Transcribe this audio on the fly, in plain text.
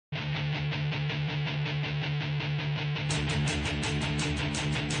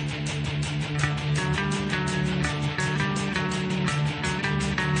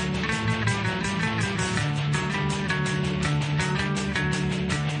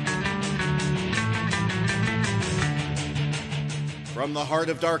From the heart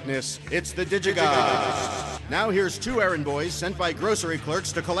of darkness, it's the DigiGods. Now here's two errand boys sent by grocery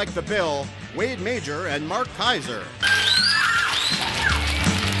clerks to collect the bill, Wade Major and Mark Kaiser.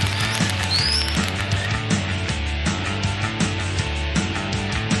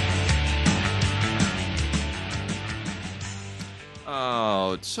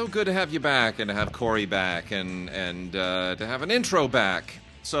 Oh, it's so good to have you back and to have Corey back and to have an intro back.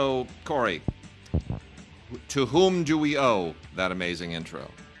 So, Corey, to whom do we owe that amazing intro?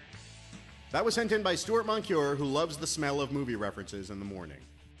 That was sent in by Stuart Moncure, who loves the smell of movie references in the morning.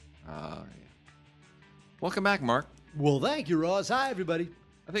 Yeah. Welcome back, Mark. Well, thank you, Ross. Hi, everybody.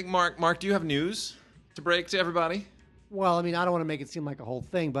 I think, Mark, do you have news to break to everybody? Well, I mean, I don't want to make it seem like a whole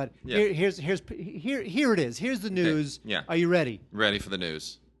thing, but Yeah. here it is. Here's the news. Yeah. Are you ready? Ready for the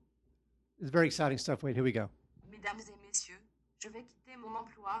news. It's very exciting stuff. Wait, here we go. Mesdames et messieurs, je vais quitter mon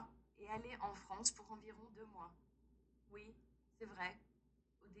emploi et aller en France pour environ 2 mois. Oui, c'est vrai.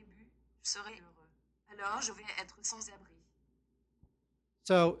 Au début, je serai heureux. Alors, je vais être sans abri.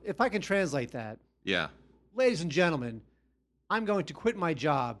 So, if I can translate that, Yeah. ladies and gentlemen, I'm going to quit my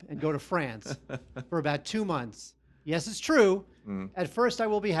job and go to France for about 2 months. Yes, it's true. At first, I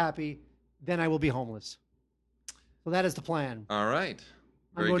will be happy. Then I will be homeless. So that is the plan. All right.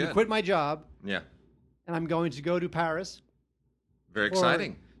 I'm Very going good. to quit my job, Yeah. and I'm going to go to Paris. Very for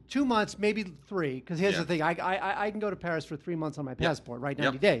exciting. 2 months, maybe 3. Because here's Yeah. the thing: I can go to Paris for 3 months on my passport, right?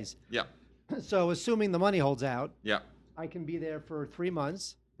 90 Yep. days. Yeah. So, assuming the money holds out, Yeah. I can be there for 3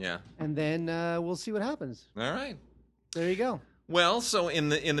 months, Yeah. and then we'll see what happens. All right. There you go. Well, so in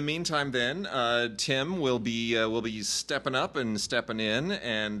the meantime, then Tim will be stepping up and stepping in,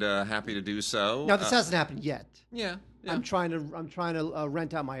 and happy to do so. Now, this hasn't happened yet. Yeah. I'm trying to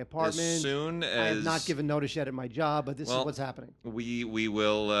rent out my apartment. As soon I have as not given notice yet at my job, but this is Well, what's happening. we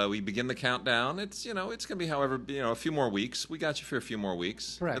will we begin the countdown. It's it's gonna be a few more weeks. We got you for a few more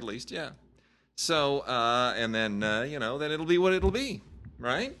weeks, Correct. at least, yeah. So and then then it'll be what it'll be,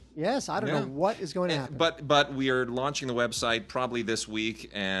 right? Yes, I don't Yeah. know what is going to happen. But we are launching the website probably this week,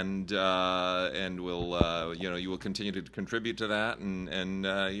 and we'll you will continue to contribute to that, and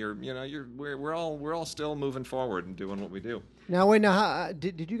we're all still moving forward and doing what we do. Now, wait,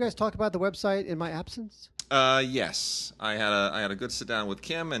 did you guys talk about the website in my absence? Yes, I had a good sit down with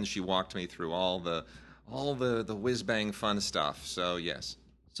Kim, and she walked me through all the whiz bang fun stuff. So yes.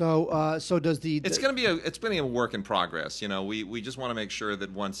 So does the It's going to be a work in progress. We just want to make sure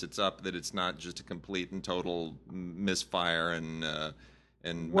that once it's up, that it's not just a complete and total misfire and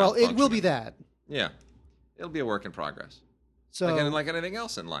well, it will be malfunctioning. that. Yeah, it'll be a work in progress. So Like anything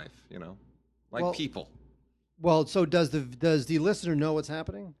else in life, like Well- people. well, so does the listener know what's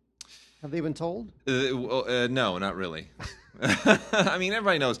happening? Have they been told? No, not really. I mean,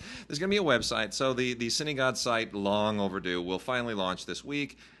 everybody knows there's going to be a website. So the Cinegod site, long overdue, will finally launch this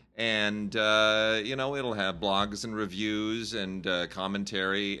week. And, it'll have blogs and reviews and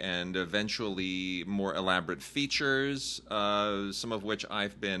commentary and eventually more elaborate features, some of which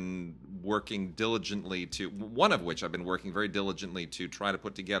I've been working diligently one of which I've been working very diligently to try to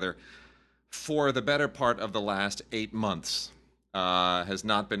put together for the better part of the last 8 months. Has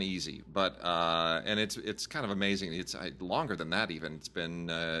not been easy, but and it's kind of amazing. It's longer than that even. It's been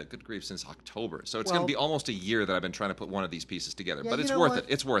good grief since October, so it's going to be almost a year that I've been trying to put one of these pieces together. Yeah, but you it's know worth what? it.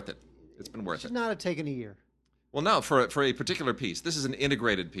 It's worth it. It's been worth Should it. not have taken a year. Well, no, for a particular piece. This is an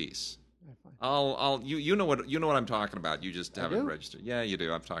integrated piece. Right, fine. You know what I'm talking about. You just haven't do? registered. Yeah, you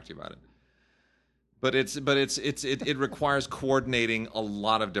do. I've talked to you about it. But it requires coordinating a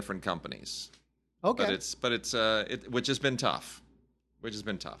lot of different companies. Okay. But it's which has been tough.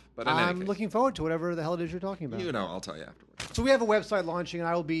 But in any I'm case, looking forward to whatever the hell it is you're talking about. I'll tell you afterwards. So we have a website launching, and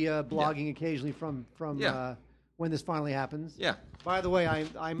I will be blogging occasionally from Yeah. When this finally happens. Yeah. By the way,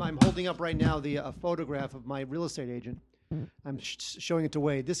 I'm holding up right now a photograph of my real estate agent. I'm showing it to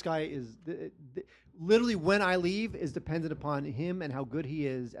Wade. This guy is literally, when I leave, is dependent upon him and how good he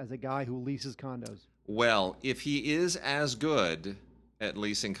is as a guy who leases condos. Well, if he is as good at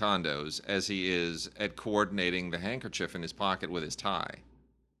leasing condos as he is at coordinating the handkerchief in his pocket with his tie.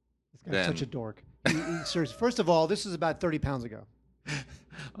 This guy's such a dork. Seriously, first of all, this is about 30 pounds ago.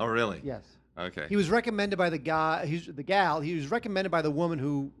 Oh, really? Yes. Okay. He was recommended by the gal. He was recommended by the woman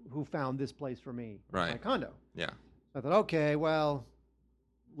who found this place for me, Right. my condo. Yeah. I thought, okay, well,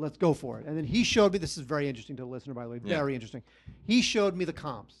 let's go for it. And then he showed me. This is very interesting to the listener, by the way. Yeah. Very interesting. He showed me the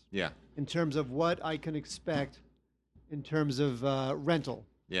comps Yeah. in terms of what I can expect in terms of rental.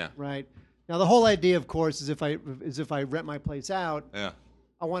 Yeah. Right. Now, the whole idea, of course, is if I rent my place out, Yeah.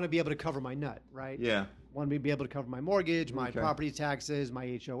 I want to be able to cover my nut. Right. Yeah. Want to be able to cover my mortgage, my Okay. property taxes, my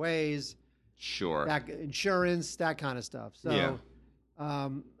HOAs. Sure. That insurance, that kind of stuff. So, Yeah.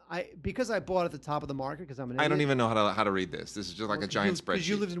 Because I bought at the top of the market because I'm an I don't idiot. even know how to read this. This is just like a giant spreadsheet. Because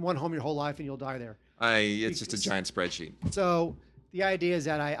you lived in one home your whole life and you'll die there. It's just a giant spreadsheet. So the idea is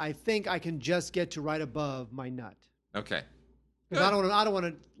that I think I can just get to right above my nut. Okay. Because I don't want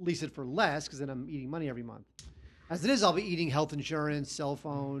to lease it for less because then I'm eating money every month. As it is, I'll be eating health insurance, cell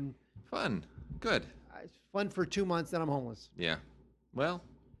phone. Fun. Good. It's fun for 2 months, then I'm homeless. Yeah. Well.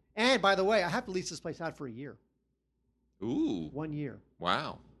 And by the way, I have to lease this place out for a year. Ooh. 1 year.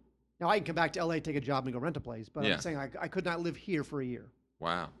 Wow. Now I can come back to LA, take a job, and go rent a place. But Yeah. I'm saying I could not live here for a year.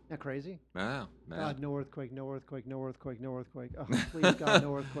 Wow. Isn't that crazy? Wow. Man. God, no earthquake, no earthquake, no earthquake, no earthquake. Oh, please, God,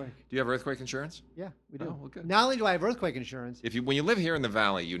 no earthquake. Do you have earthquake insurance? Yeah, we do. Oh, well, good. Not only do I have earthquake insurance, When you live here in the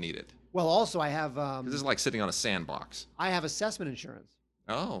valley, you need it. well, also I have 'Cause this is like sitting on a sandbox. I have assessment insurance,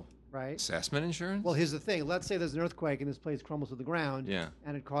 Oh. right? Assessment insurance? Well, here's the thing. Let's say there's an earthquake and this place crumbles to the ground, Yeah.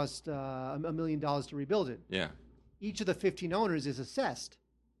 and it costs $1 million to rebuild it. Yeah. Each of the 15 owners is assessed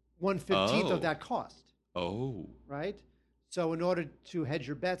 1/15 Oh. of that cost, Oh. right? So in order to hedge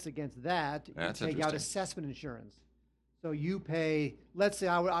your bets against that, you That's take out interesting. assessment insurance. So you pay, let's say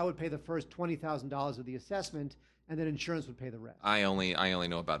I would pay the first $20,000 of the assessment, and then insurance would pay the rest. I only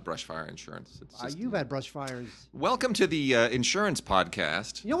know about brush fire insurance. It's just, You've had brush fires. Welcome to the insurance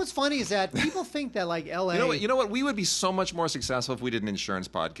podcast. You know what's funny is that people think that like LA. You know what? We would be so much more successful if we did an insurance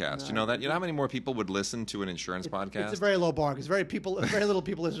podcast. You know that? You know how many more people would listen to an insurance podcast? It's a very low bar because very little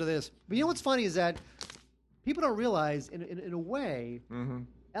people listen to this. But you know what's funny is that people don't realize, in a way,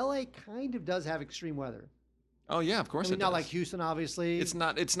 LA kind of does have extreme weather. Oh yeah, of course. I mean, it not does. like Houston, obviously. It's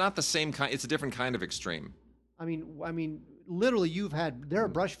not the same kind. It's a different kind of extreme. I mean, literally, there are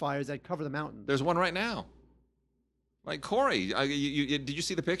brush fires that cover the mountains. There's one right now. Like Corey, did you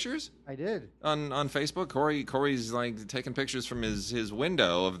see the pictures I did. on Facebook? Corey's like taking pictures from his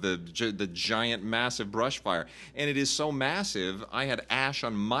window of the giant, massive brush fire, and it is so massive. I had ash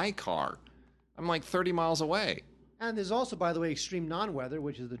on my car. I'm like 30 miles away. And there's also, by the way, extreme non-weather,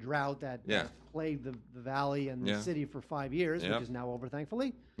 which is the drought that Yeah. plagued the valley and Yeah. the city for 5 years, Yep. which is now over,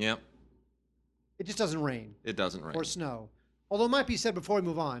 thankfully. Yep, It just doesn't rain it doesn't rain. or snow. Although it might be said before we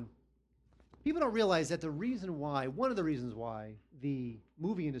move on, people don't realize that one of the reasons why the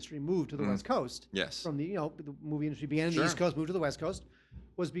movie industry moved to the West Coast, Yes. from the movie industry began in Sure. the East Coast, moved to the West Coast,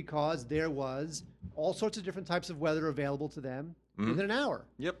 was because there was all sorts of different types of weather available to them within an hour.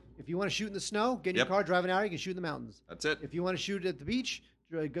 Yep, If you want to shoot in the snow, get in your Yep. car, drive an hour, you can shoot in the mountains. that's it. If you want to shoot at the beach,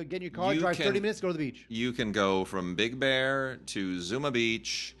 get in your car, You drive can- 30 minutes, go to the beach. You can go from Big Bear to Zuma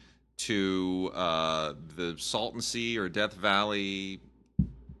Beach to the Salton Sea or Death Valley.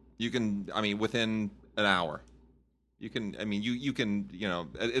 You can, within an hour. You can, you can,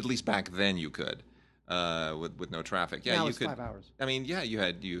 at least back then you could, with no traffic. Yeah, Now you it's could. 5 hours.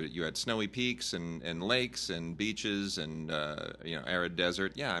 You had snowy peaks and lakes and beaches and arid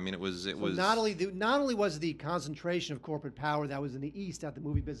desert. Yeah, it was Not only was the concentration of corporate power that was in the East that the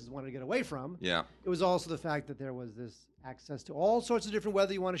movie business wanted to get away from, yeah. it was also the fact that there was this access to all sorts of different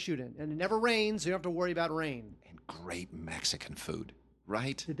weather you want to shoot in. And it never rains, so you don't have to worry about rain. And great Mexican food,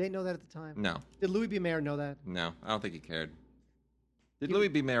 right? Did they know that at the time? No. Did Louis B. Mayer know that? No, I don't think he cared. Did Louis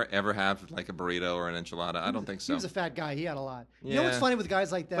B. Mayer ever have like a burrito or an enchilada? I don't think so. He was a fat guy. He had a lot. You know what's Yeah. funny with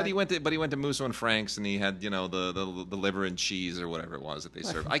guys like that? But he went to Musso and Frank's and he had the liver and cheese or whatever it was that they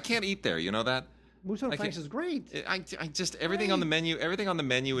served. I can't eat there. You know that? Musso and I Frank's can't- is great. I just everything on the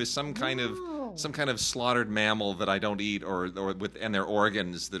menu is some kind No. of slaughtered mammal that I don't eat or with and their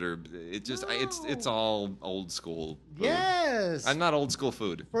organs that are it's all old school food. Yes. I'm not old school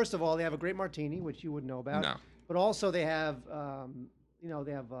food. First of all, they have a great martini, which you wouldn't know about. No. But also they have,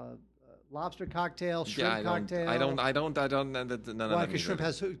 they have a lobster cocktail, shrimp cocktail. I don't. None of Why? them Because shrimp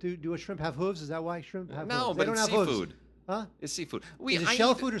has do a shrimp have hooves? Is that why shrimp have no, hooves? but They don't it's have hooves. seafood. Huh? It's seafood. Is it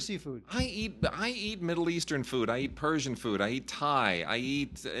shell food or seafood? I eat Middle Eastern food. I eat Persian food. I eat Thai. I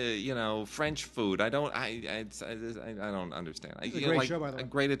eat French food. I don't understand. I It's a eat, great show, by the way.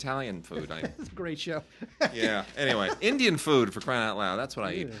 Great Italian food. It's a great show. Yeah. Anyway, Indian food for crying out loud. That's what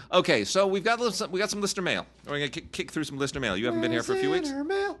I eat. Okay, so we got some listener mail. We're gonna kick through some listener mail. You haven't been here for a few weeks. Listener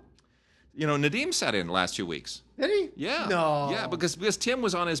mail. Nadeem sat in the last 2 weeks. Did he? Yeah. No. Yeah, because Tim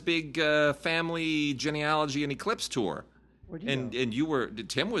was on his big family genealogy and eclipse tour. Where'd you go? And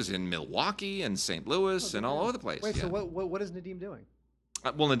Tim was in Milwaukee and St. Louis and all over the place. Wait, yeah. so what is Nadeem doing?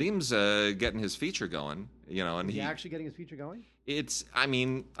 Well, Nadeem's getting his feature going, and Is he actually getting his feature going?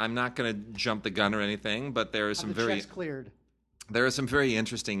 I'm not going to jump the gun or anything, but there are some The check's cleared. very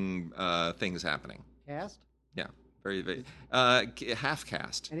interesting things happening. Cast? Yeah, very half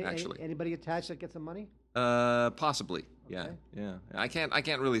cast actually. Anybody attached that gets some money? Possibly. Yeah, Okay. yeah. I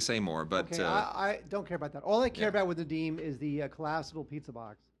can't really say more, but Okay, I don't care about that. All I care about with Nadim is the collapsible pizza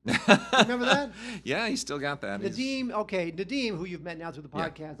box. Remember that? Yeah, he still got that. He's- Nadim, who you've met now through the Yeah.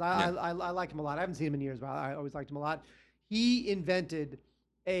 podcast, I liked him a lot. I haven't seen him in years, but I always liked him a lot. He invented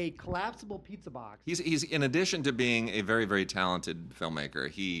a collapsible pizza box. He's in addition to being a very, very talented filmmaker,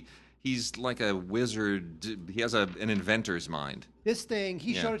 he's like a wizard. He has an inventor's mind. This thing,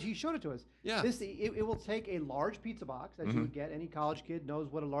 he Yeah. showed it to us. Yeah. It will take a large pizza box that you would get. Any college kid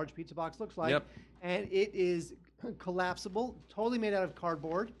knows what a large pizza box looks like. Yep. And it is collapsible, totally made out of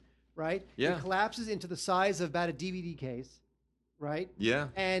cardboard, right? Yeah. It collapses into the size of about a DVD case, right? Yeah.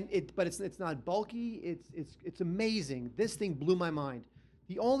 And but it's not bulky. It's amazing. This thing blew my mind.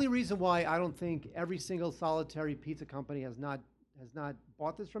 The only reason why I don't think every single solitary pizza company has not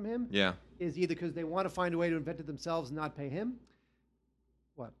bought this from him Yeah. is either because they want to find a way to invent it themselves and not pay him.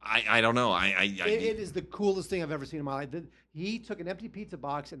 What? I don't know. It is the coolest thing I've ever seen in my life. He took an empty pizza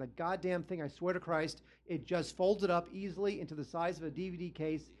box and the goddamn thing, I swear to Christ, it just folded up easily into the size of a DVD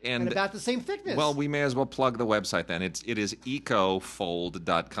case and about the same thickness. Well, we may as well plug the website then. It is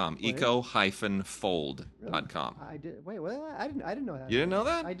ecofold.com. Eco-fold.com. I did. Wait, what? I didn't know that. You didn't know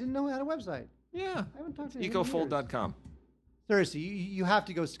that? I didn't know I had a website. Yeah. I haven't talked to anyone in years. Ecofold.com. Seriously, you have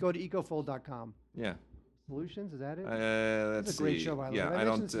to go to ecofold.com. Yeah. Solutions, is that it? Let's It's a great see. show, by the Yeah, way. I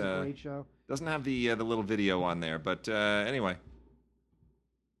don't. This is a great show. Doesn't have the little video on there, but anyway,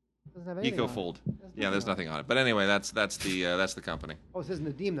 Doesn't have anything on it. Ecofold. There's Yeah, there's nothing on it. But anyway, that's the company. Oh, it says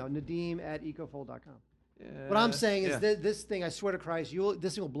Nadim though. Nadim at ecofold.com. What I'm saying is this thing. I swear to Christ,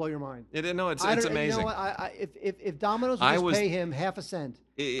 this thing will blow your mind. No, it's You amazing. know what? If Domino's would I just was- pay him half a cent.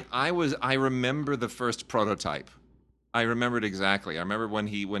 I remember the first prototype. I remember it exactly. I remember when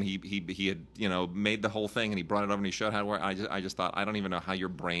he had made the whole thing and he brought it over and he showed how to work. I just thought, I don't even know how your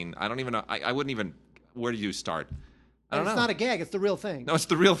brain. I don't even know. I wouldn't even. Where do you start? I don't It's know. not a gag. It's the real thing. No, it's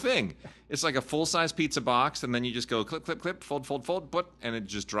the real thing. It's like a full-size pizza box, and then you just go clip, clip, clip, fold, fold, fold, put, and it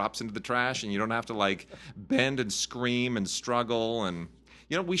just drops into the trash, and you don't have to like bend and scream and struggle. And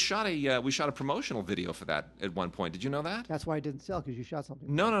we shot a promotional video for that at one point. Did you know that? That's why it didn't sell because you shot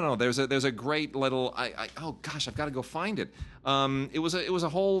something. No. There's a great little. Oh gosh, I've got to go find it. It was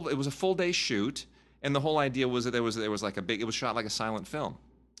a full day shoot, and the whole idea was that there was like it was shot like a silent film.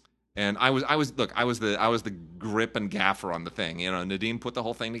 And I was the grip and gaffer on the thing. Nadim put the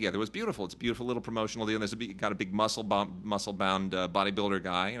whole thing together. It was beautiful. It's a beautiful little promotional deal. Got a big muscle bound bodybuilder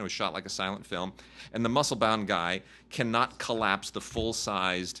guy. It was shot like a silent film. And the muscle bound guy cannot collapse the full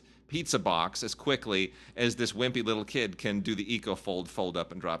sized pizza box as quickly as this wimpy little kid can do the fold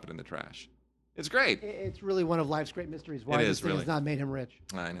up and drop it in the trash. It's great. It's really one of life's great mysteries. Why this thing has not made him rich.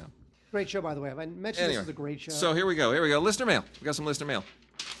 I know. Great show, by the way. Have I mentioned this is a great show? So here we go. Listener mail. We got some listener mail.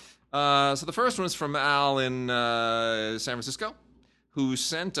 So the first one is from Al in San Francisco, who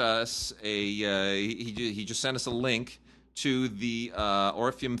sent us he just sent us a link to the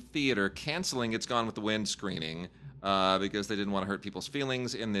Orpheum Theater canceling its Gone with the Wind screening because they didn't want to hurt people's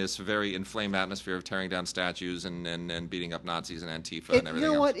feelings in this very inflamed atmosphere of tearing down statues and beating up Nazis and Antifa and everything You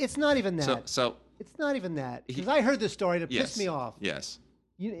know else. what? It's not even that. So it's not even that. Because I heard this story and it yes, pissed me off. Yes.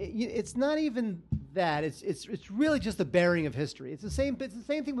 It's not even that. It's really just the bearing of history. It's the same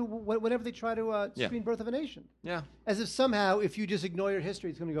thing whenever they try to screen Birth of a Nation. Yeah. As if somehow, if you just ignore your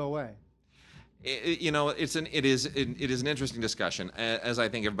history, it's going to go away. It is an interesting discussion. As I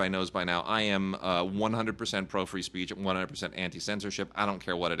think everybody knows by now, I am 100% pro free speech and 100% anti censorship. I don't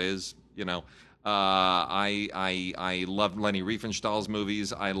care what it is. I love Leni Riefenstahl's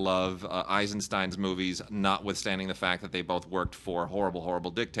movies. I love Eisenstein's movies, notwithstanding the fact that they both worked for horrible, horrible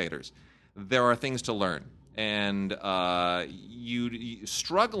dictators. There are things to learn, and you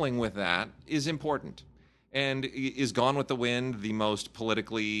struggling with that is important. And is Gone with the Wind the most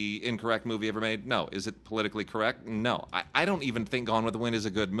politically incorrect movie ever made? No. Is it politically correct? No. I don't even think Gone with the Wind is a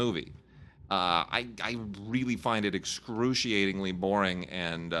good movie. I really find it excruciatingly boring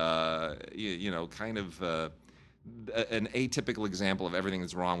and, kind of an atypical example of everything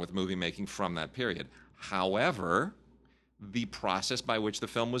that's wrong with movie making from that period. However, the process by which the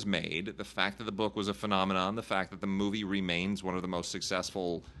film was made, the fact that the book was a phenomenon, the fact that the movie remains one of the most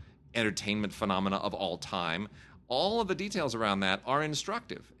successful entertainment phenomena of all time, all of the details around that are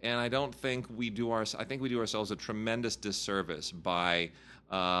instructive. And I don't think I think we do ourselves a tremendous disservice by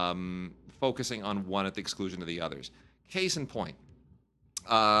focusing on one at the exclusion of the others. Case in point,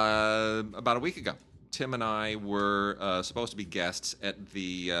 about a week ago, Tim and I were supposed to be guests at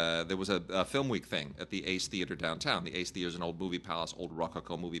there was a Film Week thing at the Ace Theater downtown. The Ace Theater is an old movie palace, old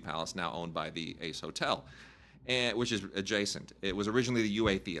Rococo movie palace, now owned by the Ace Hotel. which is adjacent. It was originally the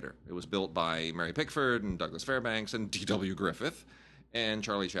UA Theater. It was built by Mary Pickford and Douglas Fairbanks and D.W. Griffith and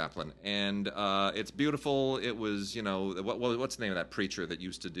Charlie Chaplin. And it's beautiful. It was, what's the name of that preacher that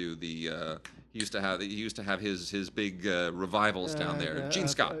used to do the he used to have his big revivals down there. Gene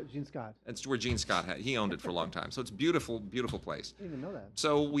Scott. Gene Scott. That's where Gene Scott he owned it for a long time. So it's beautiful, beautiful place. I didn't even know that.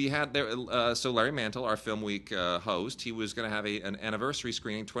 So we had there. So Larry Mantle, our Film Week host, he was going to have an anniversary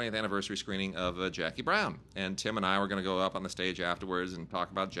screening, 20th anniversary screening of Jackie Brown, and Tim and I were going to go up on the stage afterwards and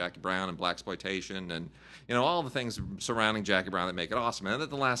talk about Jackie Brown and blaxploitation and all the things surrounding Jackie Brown that make it awesome. And at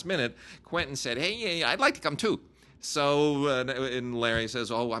the last minute, Quentin said, "Hey, I'd like to come too." So, and Larry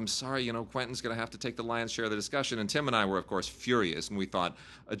says, "Oh, I'm sorry, Quentin's going to have to take the lion's share of the discussion." And Tim and I were, of course, furious. And we thought,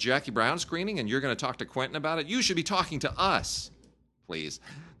 a Jackie Brown screening and you're going to talk to Quentin about it? You should be talking to us, please.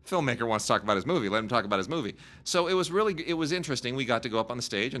 Filmmaker wants to talk about his movie. Let him talk about his movie. So it was interesting. We got to go up on the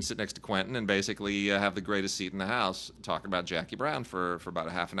stage and sit next to Quentin and basically have the greatest seat in the house talking about Jackie Brown for about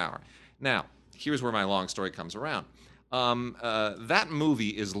a half an hour. Now, here's where my long story comes around. That movie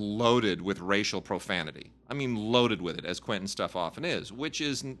is loaded with racial profanity. I mean, loaded with it, as Quentin stuff often is, which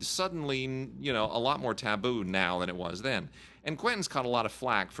is suddenly, a lot more taboo now than it was then. And Quentin's caught a lot of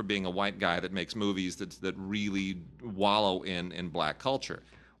flack for being a white guy that makes movies that really wallow in black culture,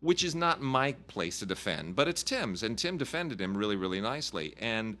 which is not my place to defend, but it's Tim's, and Tim defended him really, really nicely.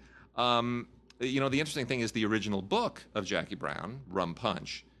 And, the interesting thing is the original book of Jackie Brown, Rum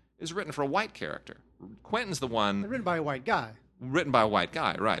Punch, is written for a white character. Quentin's the one... Written by a white guy. Written by a white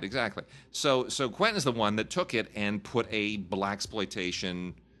guy, right, exactly. So Quentin's the one that took it and put a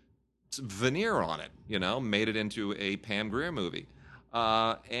blaxploitation veneer on it, made it into a Pam Grier movie.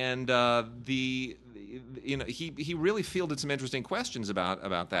 He really fielded some interesting questions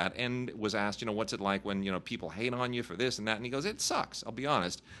about that and was asked, what's it like when, people hate on you for this and that? And he goes, it sucks, I'll be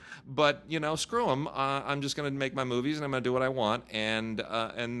honest. But, screw them. I'm just going to make my movies and I'm going to do what I want. And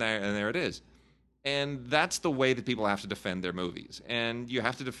there it is. And that's the way that people have to defend their movies. And you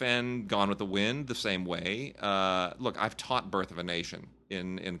have to defend Gone with the Wind the same way. Look, I've taught Birth of a Nation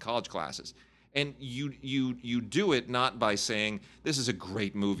in college classes. And you do it not by saying, this is a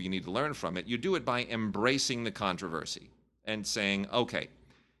great movie, you need to learn from it. You do it by embracing the controversy and saying, okay,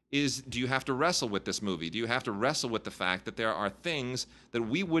 do you have to wrestle with this movie? Do you have to wrestle with the fact that there are things that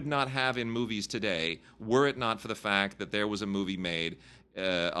we would not have in movies today were it not for the fact that there was a movie made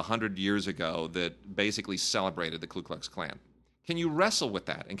 100 years ago that basically celebrated the Ku Klux Klan? Can you wrestle with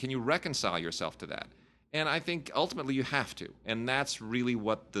that? And can you reconcile yourself to that? And I think ultimately you have to. And that's really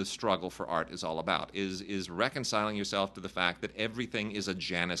what the struggle for art is all about, is reconciling yourself to the fact that everything is a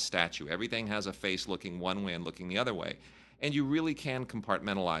Janus statue. Everything has a face looking one way and looking the other way. And you really can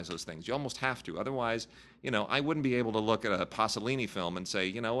compartmentalize those things. You almost have to. Otherwise, I wouldn't be able to look at a Pasolini film and say,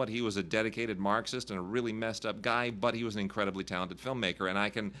 you know what, he was a dedicated Marxist and a really messed up guy, but he was an incredibly talented filmmaker. And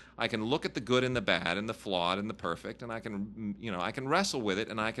I can look at the good and the bad and the flawed and the perfect, and I can wrestle with it,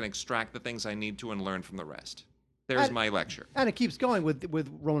 and I can extract the things I need to and learn from the rest. There's my lecture. And it keeps going with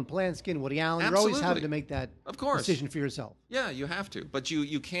Roman Polanski and Woody Allen. Absolutely. You're always having to make that decision for yourself. Yeah, you have to. But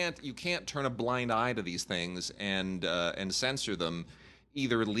you can't turn a blind eye to these things and censor them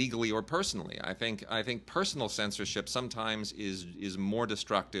either legally or personally. I think personal censorship sometimes is more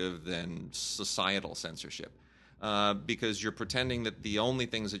destructive than societal censorship. Because you're pretending that the only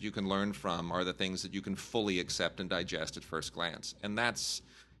things that you can learn from are the things that you can fully accept and digest at first glance. And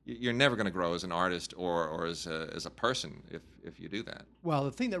you're never going to grow as an artist or as a person if you do that. Well,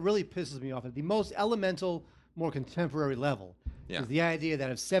 the thing that really pisses me off at the most elemental, more contemporary level is the idea that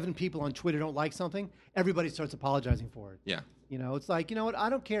if 7 people on Twitter don't like something, everybody starts apologizing for it. Yeah. It's like, you know what?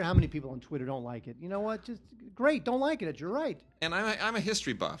 I don't care how many people on Twitter don't like it. You know what? Just great, don't like it. You're right. And I'm a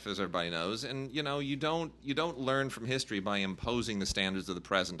history buff, as everybody knows, and you don't learn from history by imposing the standards of the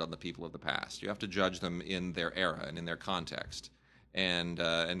present on the people of the past. You have to judge them in their era and in their context. And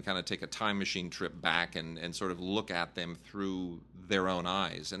kind of take a time machine trip back and sort of look at them through their own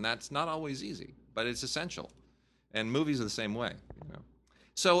eyes. And that's not always easy, but it's essential. And movies are the same way.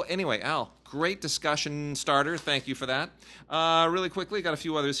 So anyway, Al, great discussion starter. Thank you for that. Really quickly, got a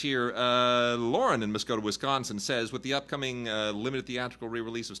few others here. Lauren in Muskota, Wisconsin says, with the upcoming limited theatrical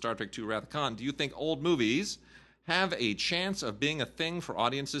re-release of Star Trek II Wrath of Khan, do you think old movies have a chance of being a thing for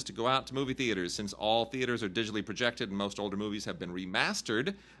audiences to go out to movie theaters? Since all theaters are digitally projected and most older movies have been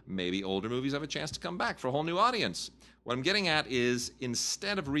remastered, maybe older movies have a chance to come back for a whole new audience. What I'm getting at is,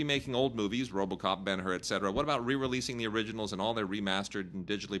 instead of remaking old movies, RoboCop, Ben-Hur, etc., what about re-releasing the originals in all their remastered and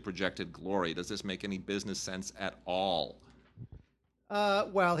digitally projected glory? Does this make any business sense at all?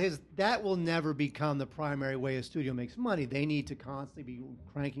 Well, that will never become the primary way a studio makes money. They need to constantly be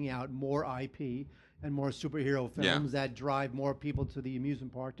cranking out more IP and more superhero Yeah. films that drive more people to the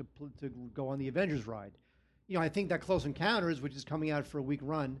amusement park to go on the Avengers ride. You know, I think that Close Encounters, which is coming out for a week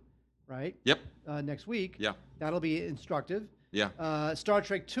run, right? Yep. Next week. Yeah. That'll be instructive. Yeah. Star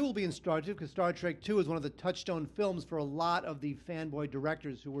Trek 2 will be instructive because Star Trek 2 is one of the touchstone films for a lot of the fanboy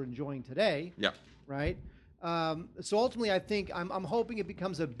directors who we're enjoying today. Yeah. Right? So ultimately, I think I'm hoping it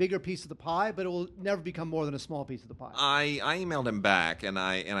becomes a bigger piece of the pie, but it will never become more than a small piece of the pie. I emailed him back and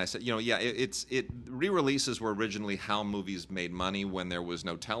I said, you know, yeah, re-releases were originally how movies made money when there was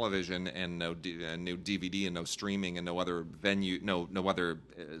no television and no DVD and no streaming and no other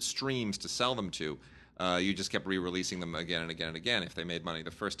streams to sell them to. You just kept re-releasing them again and again and again. If they made money the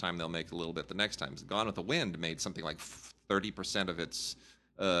first time, they'll make a little bit the next time. Gone with the Wind made something like 30% of its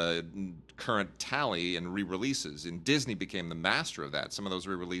current tally in re-releases, and Disney became the master of that. Some of those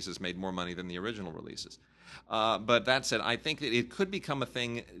re-releases made more money than the original releases. But that said, I think that it could become a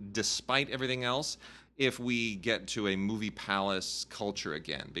thing despite everything else if we get to a movie palace culture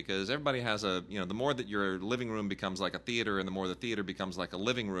again, because everybody has the more that your living room becomes like a theater and the more the theater becomes like a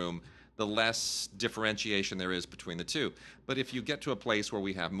living room, the less differentiation there is between the two. But if you get to a place where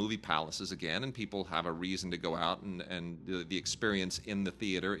we have movie palaces again and people have a reason to go out and the experience in the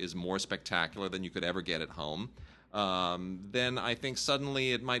theater is more spectacular than you could ever get at home, then I think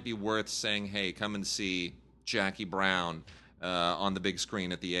suddenly it might be worth saying, hey, come and see Jackie Brown on the big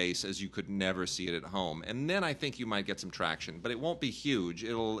screen at the Ace as you could never see it at home. And then I think you might get some traction. But it won't be huge.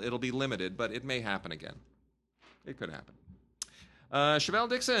 It'll be limited, but it may happen again. It could happen. Chevelle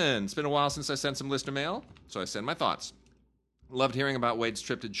Dixon, it's been a while since I sent some listener mail, so I send my thoughts. Loved hearing about Wade's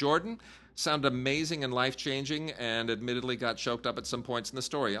trip to Jordan. Sounded amazing and life-changing, and admittedly got choked up at some points in the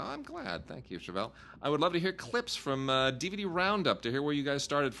story. Oh, I'm glad. Thank you, Chevelle. I would love to hear clips from DVD Roundup to hear where you guys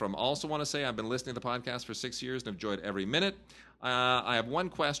started from. Also want to say I've been listening to the podcast for 6 years and have enjoyed every minute. I have one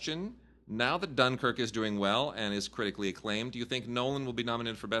question. Now that Dunkirk is doing well and is critically acclaimed, do you think Nolan will be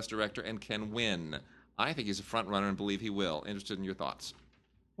nominated for Best Director and can win? I think he's a front runner and believe he will. Interested in your thoughts.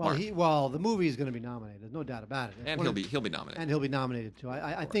 Well, the movie is going to be nominated. There's no doubt about it. And he'll be nominated. And he'll be nominated too.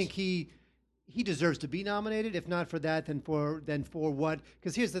 I think he deserves to be nominated. If not for that, then for what?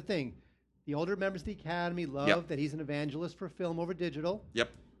 Because here's the thing: the older members of the Academy love that he's an evangelist for film over digital. Yep.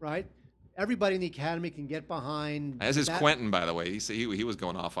 Right. Everybody in the Academy can get behind. As is Quentin, by the way. He was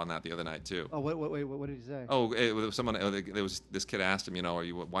going off on that the other night too. Oh, what did he say? Oh, there was this kid asked him,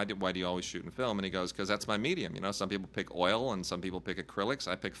 why do you always shoot in film? And he goes, because that's my medium. Some people pick oil and some people pick acrylics.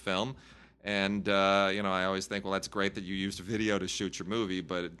 I pick film, and I always think, well, that's great that you used video to shoot your movie,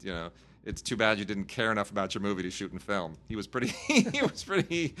 but it's too bad you didn't care enough about your movie to shoot in film. He was pretty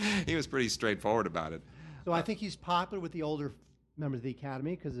straightforward about it. So I think he's popular with the older members of the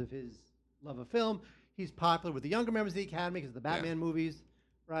Academy because of his love of film. He's popular with the younger members of the Academy because of the Batman movies,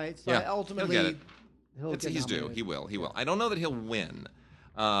 right? So ultimately, he'll get he's due. He will. I don't know that he'll win.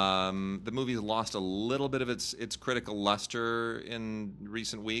 The movie's lost a little bit of its critical luster in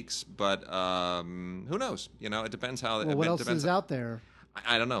recent weeks, but who knows? It depends how. Well, what else is out there?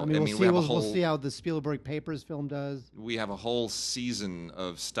 I don't know. We'll see how the Spielberg Papers film does. We have a whole season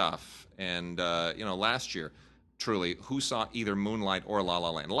of stuff, and last year. Truly, who saw either Moonlight or La La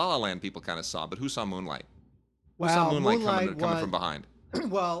Land? La La Land people kind of saw, but who saw Moonlight? Who saw Moonlight coming from behind?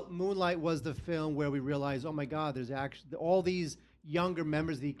 Well, Moonlight was the film where we realized, oh my God, there's actually all these younger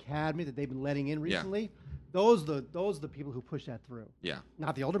members of the Academy that they've been letting in recently. Yeah. Those are the people who push that through. Yeah.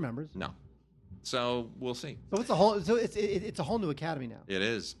 Not the older members. No. So we'll see. So it's a whole new Academy now. It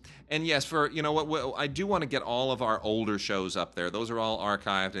is, and yes, for what I do want to get all of our older shows up there. Those are all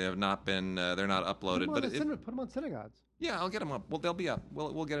archived. They have not been. They're not uploaded. Put them on Synagogues. Yeah, I'll get them up. Well, they'll be up.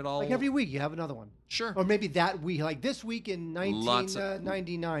 We'll get it all. Like every week, you have another one. Sure. Or maybe that week, like this week in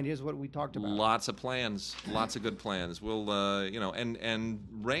 1999. Here's what we talked about. Lots of plans. Lots of good plans. We'll and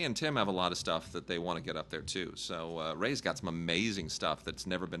Ray and Tim have a lot of stuff that they want to get up there too. So Ray's got some amazing stuff that's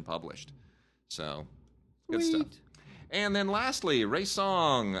never been published. So, good stuff. And then lastly, Ray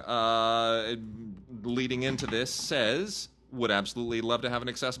Song, leading into this, says, would absolutely love to have an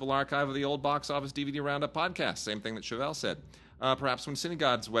accessible archive of the old Box Office DVD Roundup podcast. Same thing that Chevelle said. Perhaps when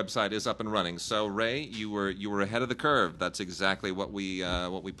Cinegod's website is up and running. So, Ray, you were ahead of the curve. That's exactly what we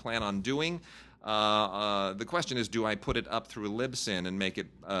plan on doing. The question is, do I put it up through Libsyn and make it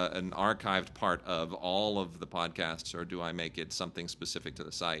an archived part of all of the podcasts, or do I make it something specific to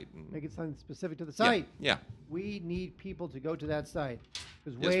the site? Make it something specific to the site. Yeah. We need people to go to that site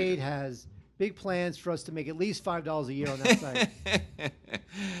because Wade has big plans for us to make at least $5 a year on that site.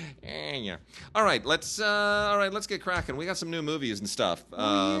 Yeah. All right, let's get cracking. We got some new movies and stuff.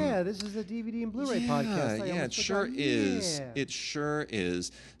 Yeah, this is a DVD and Blu-ray podcast. Yeah, it sure is. Yeah. It sure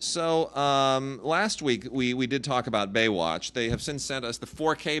is. So last week we did talk about Baywatch. They have since sent us the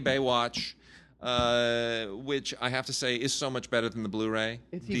 4K Baywatch, which I have to say is so much better than the Blu-ray.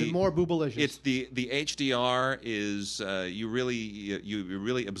 It's even more boobalicious. It's the HDR is you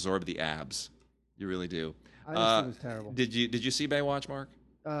really absorb the abs. You really do. I just think it was terrible. Did you see Baywatch, Mark?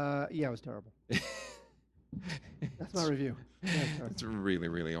 Yeah, it was terrible. That's my review. Yeah, it's really,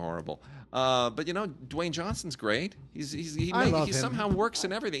 really horrible. But you know, Dwayne Johnson's great. He love him. somehow works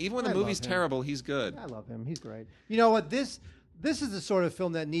in everything. Even when the movie's terrible, he's good. I love him. He's great. You know what? This is the sort of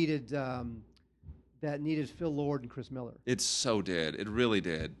film that needed Phil Lord and Chris Miller. It so did. It really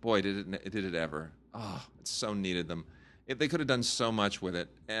did. Boy, did it ever. Oh, it so needed them. They could have done so much with it.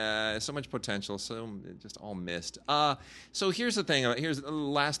 So much potential. So it just all missed. So here's the thing. Here's the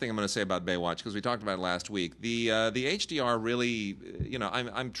last thing I'm going to say about Baywatch, because we talked about it last week. The HDR really, you know,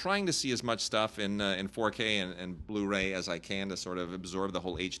 I'm trying to see as much stuff in 4K and Blu-ray as I can to sort of absorb the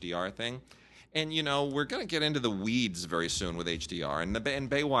whole HDR thing. And, you know, we're going to get into the weeds very soon with HDR. And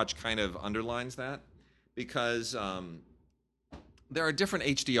Baywatch kind of underlines that, because there are different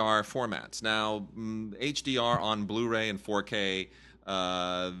HDR formats. Now, HDR on Blu-ray and 4K,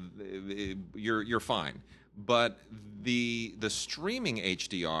 you're fine. But the streaming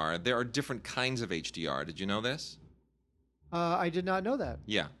HDR, there are different kinds of HDR. Did you know this? I did not know that.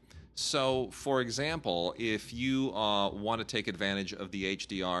 Yeah. So, for example, if you want to take advantage of the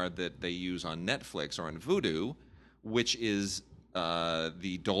HDR that they use on Netflix or on Vudu, which is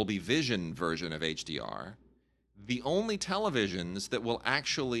the Dolby Vision version of HDR, the only televisions that will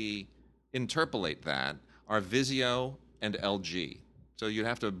actually interpolate that are Vizio and LG. So you'd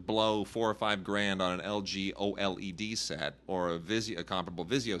have to blow $4 or $5 grand on an LG OLED set or a comparable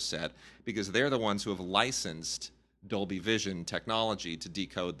Vizio set, because they're the ones who have licensed Dolby Vision technology to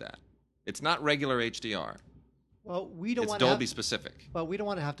decode that. It's not regular HDR. Well, we don't It's want Dolby specific. But we don't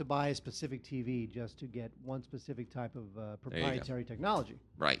want to have to buy a specific TV just to get one specific type of proprietary technology.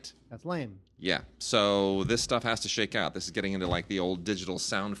 Right. That's lame. Yeah. So this stuff has to shake out. This is getting into like the old digital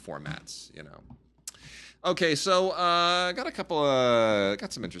sound formats, you know. Okay, so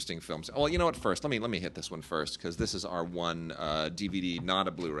got some interesting films. Well, you know what? First, let me hit this one first, because this is our one DVD, not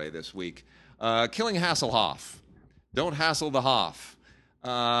a Blu-ray this week. Killing Hasselhoff. Don't hassle the Hoff.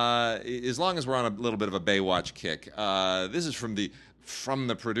 As long as we're on a little bit of a Baywatch kick, this is from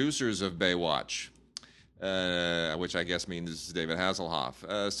the producers of Baywatch, which I guess means David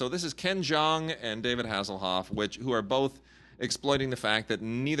Hasselhoff. So this is Ken Jeong and David Hasselhoff, who are both exploiting the fact that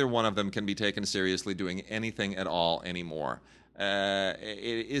neither one of them can be taken seriously doing anything at all anymore.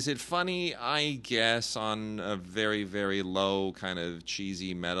 Is it funny? I guess on a very, very low kind of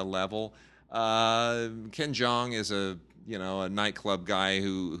cheesy meta level. Ken Jeong is a nightclub guy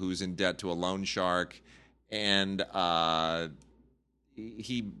who's in debt to a loan shark, and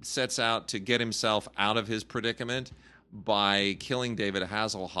he sets out to get himself out of his predicament by killing David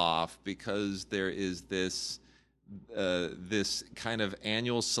Hasselhoff, because there is this kind of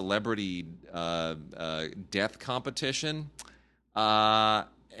annual celebrity death competition,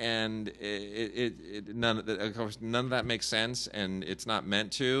 and none of that makes sense, and it's not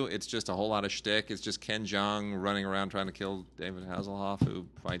meant to. It's just a whole lot of shtick. It's just Ken Jeong running around trying to kill David Hasselhoff, who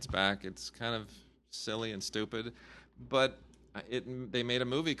fights back. It's kind of silly and stupid, but they made a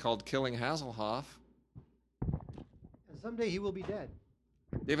movie called Killing Hasselhoff. And someday he will be dead.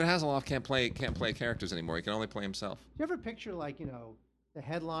 David Hasselhoff can't play characters anymore. He can only play himself. Do you ever picture, like, the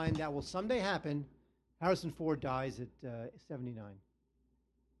headline that will someday happen? Harrison Ford dies at 79.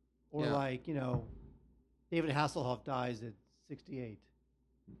 Or Yeah. like, David Hasselhoff dies at 68.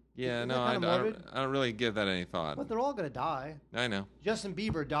 Yeah, Isn't no, that I kinda morbid? don't really give that any thought. But they're all going to die. I know. Justin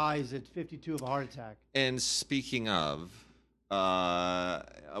Bieber dies at 52 of a heart attack. And speaking of,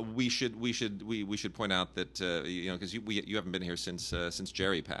 we should point out that because you haven't been here since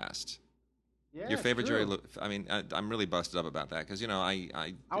Jerry passed. Yeah, Your favorite true. Jerry? I mean, I'm really busted up about that, because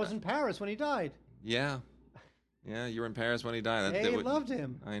I was in Paris when he died. Yeah, you were in Paris when he died. They loved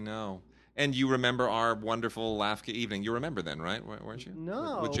him. I know. And you remember our wonderful Lafka evening? You remember then, right? Weren't you?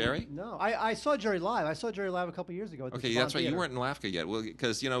 No. With Jerry? No. I saw Jerry live. I saw Jerry live a couple years ago. At the Okay, Swan that's right. You Theater. weren't in Lafka yet. Well,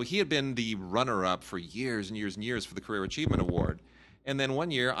 because he had been the runner-up for years and years and years for the Career Achievement Award, and then one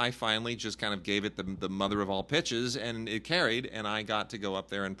year I finally just kind of gave it the mother of all pitches, and it carried, and I got to go up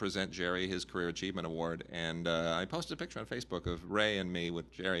there and present Jerry his Career Achievement Award, and I posted a picture on Facebook of Ray and me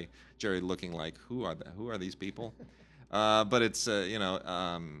with Jerry looking like, who are these people? But it's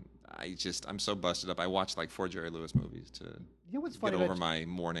I'm so busted up. I watched like 4 Jerry Lewis movies to You know what's get funny over about my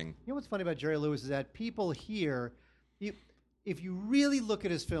morning. You know what's funny about Jerry Lewis is that people here, if you really look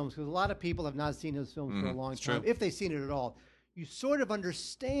at his films, because a lot of people have not seen his films for a long it's time, true. if they've seen it at all, you sort of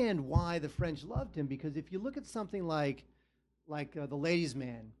understand why the French loved him. Because if you look at something like The Ladies'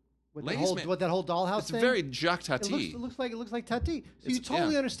 Man, with Ladies' Man. with that whole dollhouse It's thing, very Jacques it Tati. looks like Tati. So you It's-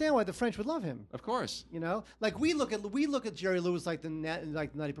 totally yeah. understand why the French would love him. Of course. You know, like we look at Jerry Lewis like the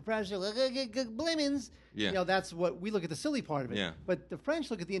Nutty Professor, Blemons. Yeah. You know, that's what we look at, the silly part of it. Yeah. But the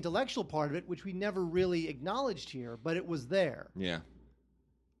French look at the intellectual part of it, which we never really acknowledged here, but it was there. Yeah.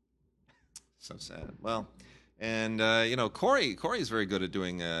 So sad. Well, and you know, Corey's very good at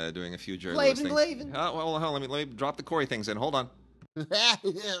doing a few Jerry Lewis things. Glavin. Well, hold on, let me drop the Corey things in. Hold on.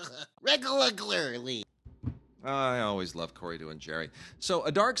 Regularly. I always love Corey doing Jerry. So,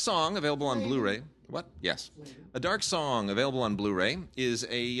 A Dark Song, available on Blu-ray. What? Yes. A Dark Song, available on Blu-ray, is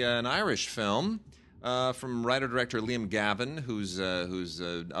an Irish film from writer-director Liam Gavin, who's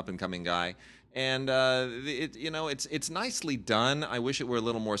an up-and-coming guy. And it's nicely done. I wish it were a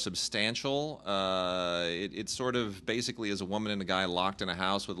little more substantial. It sort of basically is a woman and a guy locked in a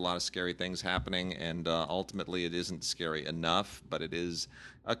house with a lot of scary things happening, and ultimately it isn't scary enough, but it is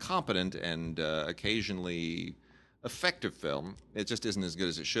a competent and occasionally effective film. It just isn't as good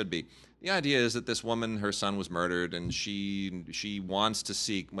as it should be. The idea is that this woman, her son was murdered, and she wants to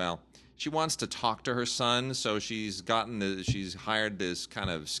she wants to talk to her son, so she's hired this kind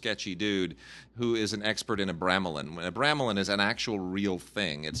of sketchy dude who is an expert in Abramelin. A Abramelin is an actual real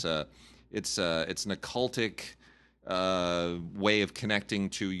thing. It's an occultic way of connecting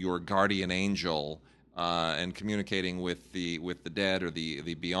to your guardian angel and communicating with the dead or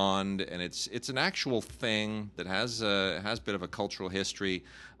the beyond. And it's an actual thing that has a bit of a cultural history.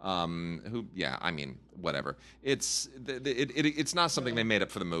 Whatever. It's not something they made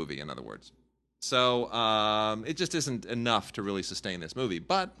up for the movie, in other words. So it just isn't enough to really sustain this movie.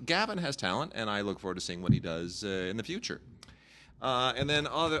 But Gavin has talent, and I look forward to seeing what he does in the future. And then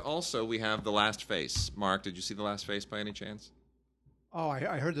also we have The Last Face. Mark, did you see The Last Face by any chance? Oh,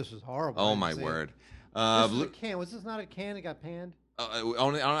 I heard this was horrible. I Oh didn't my see it. word! This was a can. Was this not a can that got panned? I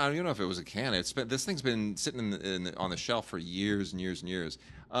don't even know if it was a can. This thing's been sitting on the shelf for years and years and years.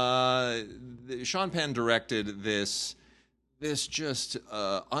 Sean Penn directed this just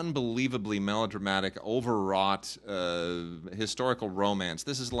unbelievably melodramatic, overwrought historical romance.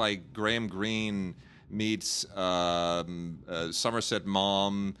 This is like Graham Greene meets Somerset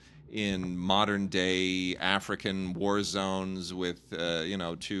Maugham in modern day African war zones with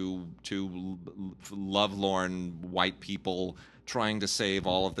two lovelorn white people trying to save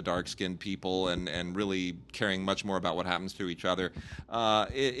all of the dark-skinned people and really caring much more about what happens to each other.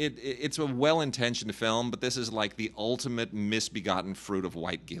 It's a well-intentioned film, but this is like the ultimate misbegotten fruit of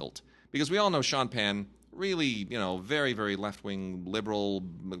white guilt. Because we all know Sean Penn, really, very, very left-wing, liberal,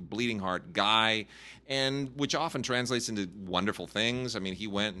 bleeding heart guy, and which often translates into wonderful things. I mean, he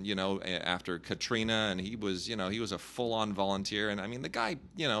went, after Katrina, and he was a full-on volunteer. And I mean, the guy,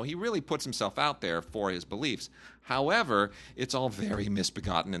 he really puts himself out there for his beliefs. However, it's all very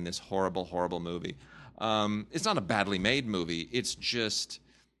misbegotten in this horrible, horrible movie. It's not a badly made movie. It's just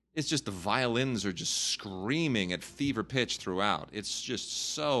the violins are just screaming at fever pitch throughout. It's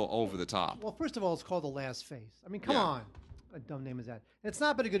just so over the top. Well, first of all, it's called The Last Face. I mean, come Yeah. on. A dumb name is that. It's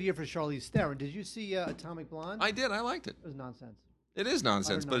not been a good year for Charlize Theron. Did you see Atomic Blonde? I did. I liked it. It was nonsense. It is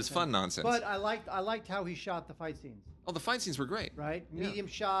nonsense, Utter but it's fun nonsense. But I liked how he shot the fight scenes. Oh, the fight scenes were great. Right? Yeah. Medium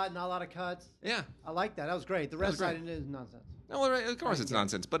shot, not a lot of cuts. Yeah. I like that. That was great. The was rest of great. it is nonsense. No, well, right, of course it's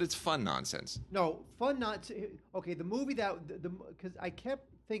nonsense, but it's fun nonsense. No, fun not to. Okay, the movie because I kept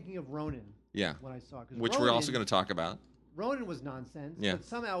thinking of Ronin Yeah. when I saw it. 'cause Which we're also going to talk about. Ronin was nonsense, Yeah. but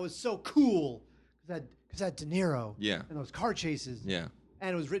somehow it was so cool because that De Niro. Yeah. And those car chases. Yeah.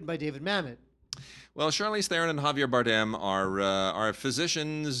 And it was written by David Mamet. Well, Charlize Theron and Javier Bardem are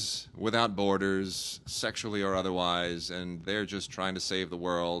physicians without borders, sexually or otherwise, and they're just trying to save the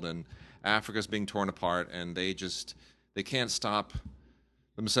world, and Africa's being torn apart, and they can't stop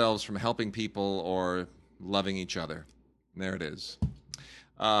themselves from helping people or loving each other. And there it is.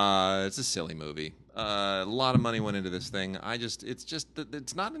 It's a silly movie. A lot of money went into this thing.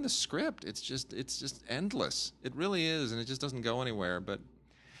 It's not in the script. It's just endless. It really is, and it just doesn't go anywhere. But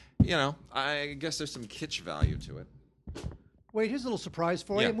I guess there's some kitsch value to it. Wait, here's a little surprise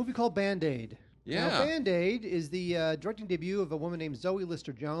for you. Yeah. A movie called Band-Aid. Yeah. Now, Band-Aid is the directing debut of a woman named Zoe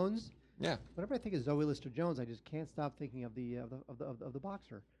Lister-Jones. Yeah. Whenever I think of Zoe Lister-Jones, I just can't stop thinking of the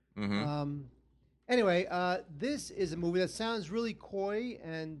boxer. Mm-hmm. Anyway, this is a movie that sounds really coy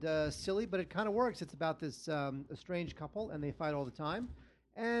and silly, but it kind of works. It's about this estranged couple, and they fight all the time.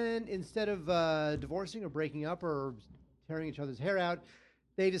 And instead of divorcing or breaking up or tearing each other's hair out,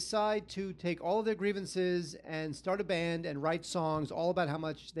 they decide to take all of their grievances and start a band and write songs all about how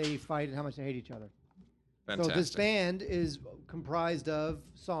much they fight and how much they hate each other. Fantastic. So this band is comprised of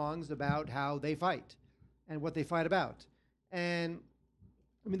songs about how they fight and what they fight about. And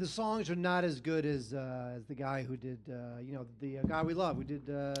I mean, the songs are not as good as the guy who did, the guy we love, who did,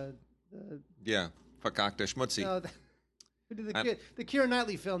 Yeah, Verkackte Schmutzi. who did the Keira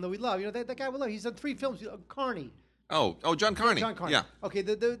Knightley film that we love. You know, that guy we love. He's done 3 films. Carney. Oh, John Carney. John Carney. Yeah. Okay,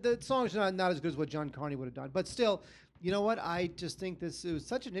 the songs are not as good as what John Carney would have done, but still, you know what? I just think it was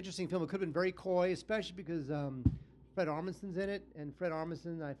such an interesting film. It could have been very coy, especially because Fred Armisen's in it, and Fred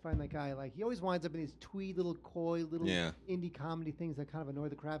Armisen, I find that guy he always winds up in these twee little coy little indie comedy things that kind of annoy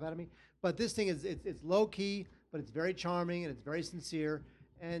the crap out of me. But this thing it's low key, but it's very charming and it's very sincere,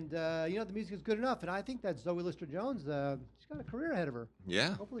 and the music is good enough. And I think that Zoe Lister-Jones, she's got a career ahead of her.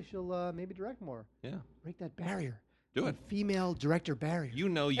 Yeah. Hopefully she'll maybe direct more. Yeah. Break that barrier. Do it. Female director barrier.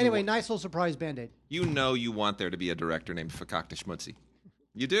 Anyway, nice little surprise Band-Aid. You know you want there to be a director named Verkackte Schmutzi.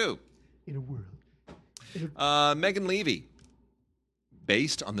 You do. In a world. Megan Levy.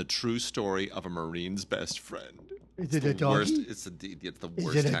 Based on the true story of a Marine's best friend. Is it a doggy? It's the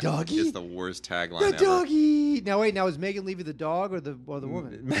worst. Is it a doggy? It's the worst tagline The ever. Doggy. Now wait. Now is Megan Levy the dog or the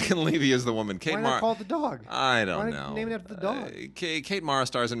woman? Megan Levy is the woman. Kate Why Mara. not call it the dog? I don't Why know. not name it after the dog? Kate Mara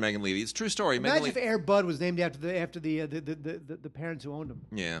stars in Megan Levy. It's a true story. Imagine if Air Bud was named after the parents who owned him.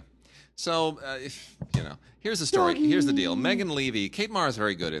 Yeah. So, here's the story. Doggy. Here's the deal. Megan Levy, Kate Mara is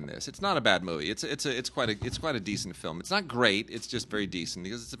very good in this. It's not a bad movie. It's quite a decent film. It's not great. It's just very decent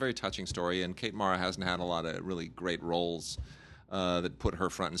because it's a very touching story. And Kate Mara hasn't had a lot of really great roles that put her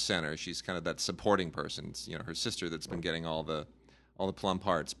front and center. She's kind of that supporting person. It's, her sister that's been getting all the plum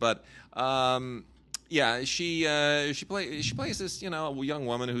parts. But yeah, she plays this young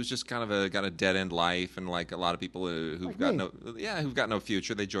woman who's just kind of got a dead end life, and like a lot of people who've got no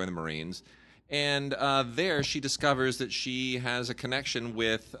future, they join the Marines, and there she discovers that she has a connection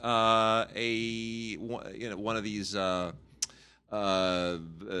with one of these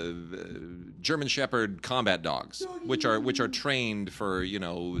German Shepherd combat dogs, which are trained for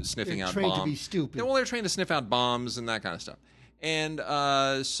sniffing out trained bombs. to be stupid. Yeah, well, they're trained to sniff out bombs and that kind of stuff. And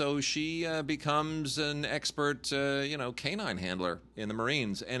so she becomes an expert, canine handler in the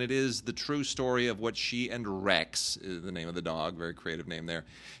Marines. And it is the true story of what she and Rex, is the name of the dog, very creative name there.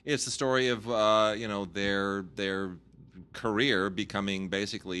 It's the story of, their career becoming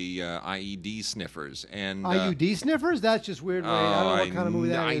basically IED sniffers. And IUD sniffers? That's just weird. Ray. I don't know what kind of movie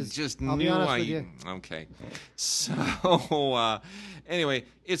that is. I just I'll knew be honest with you. Okay. So, anyway,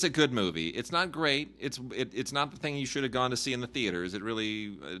 it's a good movie. It's not great. It's not the thing you should have gone to see in the theaters. It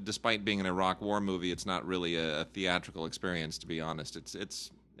really, despite being an Iraq War movie, it's not really a theatrical experience, to be honest.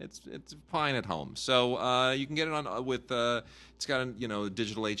 It's fine at home. So you can get it on with. It's got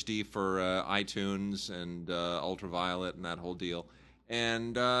digital HD for iTunes and Ultraviolet and that whole deal.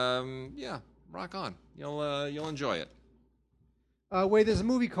 And rock on. You'll enjoy it. Wait, there's a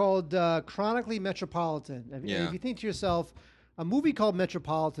movie called Chronically Metropolitan. If you think to yourself, a movie called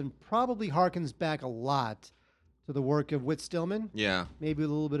Metropolitan probably harkens back a lot to the work of Whit Stillman. Yeah. Maybe a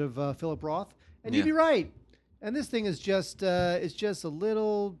little bit of Philip Roth. And you'd be right. And this thing is just a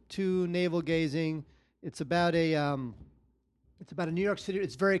little too navel gazing. It's about a New York City.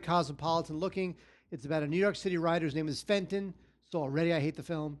 It's very cosmopolitan looking. It's about a New York City writer. His name is Fenton. So already I hate the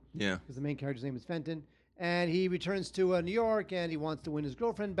film. Yeah. Because the main character's name is Fenton. And he returns to New York, and he wants to win his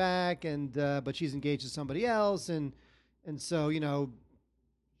girlfriend back, and but she's engaged to somebody else, and so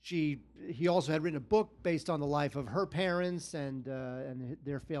he also had written a book based on the life of her parents and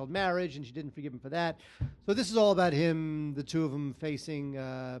their failed marriage, and she didn't forgive him for that. So this is all about him, the two of them facing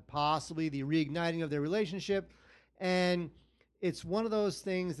possibly the reigniting of their relationship, and it's one of those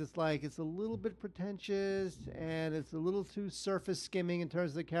things that's like it's a little bit pretentious and it's a little too surface skimming in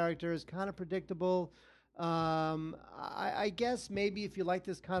terms of the characters, kind of predictable. I guess maybe if you like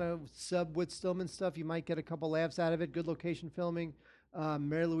this kind of Whit Stillman stuff, you might get a couple laughs out of it. Good location filming.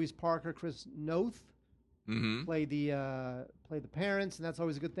 Mary Louise Parker, Chris Noth play the parents, and that's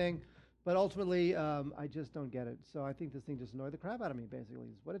always a good thing. But ultimately, I just don't get it. So I think this thing just annoyed the crap out of me. Basically,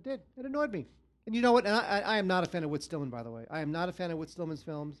 is what it did. It annoyed me. And you know what? And I am not a fan of Whit Stillman, by the way. I am not a fan of Whit Stillman's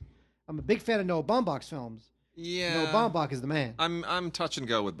films. I'm a big fan of Noah Baumbach's films. Yeah. Noah Baumbach is the man. I'm touch and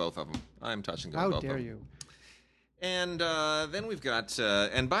go with both of them. I'm touch and go with both of them. How dare you? And then we've got,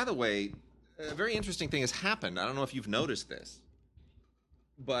 and by the way, a very interesting thing has happened. I don't know if you've noticed this,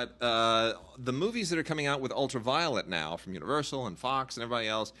 but the movies that are coming out with Ultraviolet now from Universal and Fox and everybody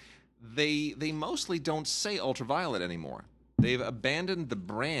else, they mostly don't say Ultraviolet anymore. they've abandoned the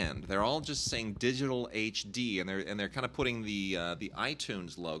brand. They're all just saying digital HD, and they're kind of putting the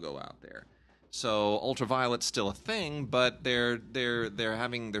iTunes logo out there. So Ultraviolet's still a thing, but the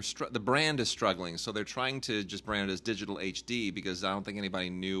brand is struggling. So they're trying to just brand it as digital HD because I don't think anybody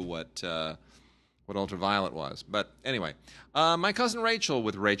knew what Ultraviolet was. But anyway, My Cousin Rachel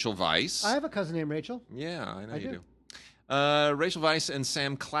with Rachel Weisz. I have a cousin named Rachel. Yeah, I know I you do. do. Rachel Weisz and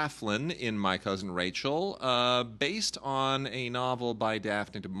Sam Claflin in My Cousin Rachel, based on a novel by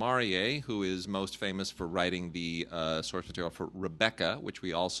Daphne du Maurier, who is most famous for writing the source material for Rebecca, which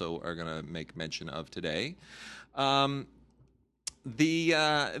we also are going to make mention of today.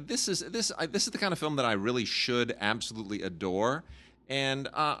 This is the kind of film that I really should absolutely adore, and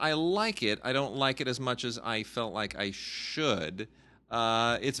I like it. I don't like it as much as I felt like I should.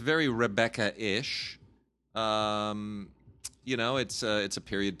 It's very Rebecca-ish. It's a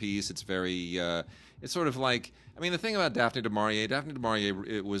period piece. It's very, it's sort of like, I mean, the thing about Daphne du Maurier,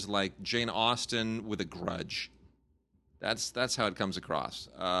 it was like Jane Austen with a grudge. That's how it comes across.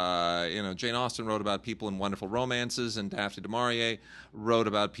 Jane Austen wrote about people in wonderful romances, and Daphne du Maurier wrote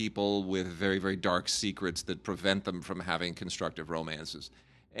about people with very, very dark secrets that prevent them from having constructive romances.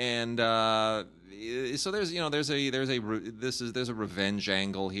 And so there's a revenge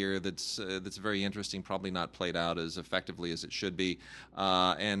angle here that's very interesting, probably not played out as effectively as it should be.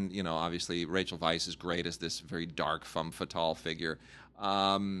 And obviously Rachel Weisz is great as this very dark femme fatale figure.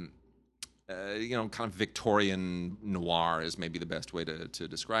 Kind of Victorian noir is maybe the best way to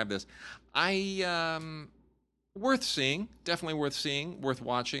describe this. Worth seeing, definitely worth seeing, worth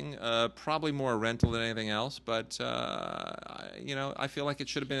watching. Probably more a rental than anything else, but I feel like it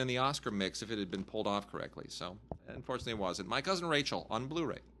should have been in the Oscar mix if it had been pulled off correctly. So, unfortunately, it wasn't. My Cousin Rachel on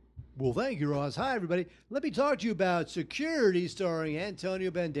Blu-ray. Well, thank you, Ross. Hi, everybody. Let me talk to you about Security, starring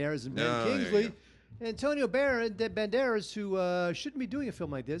Antonio Banderas and Ben Kingsley. Antonio Banderas, who shouldn't be doing a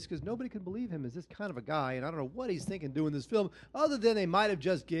film like this because nobody can believe him as this kind of a guy, and I don't know what he's thinking doing this film, other than they might have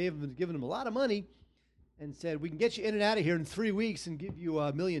just given him a lot of money and said, we can get you in and out of here in 3 weeks and give you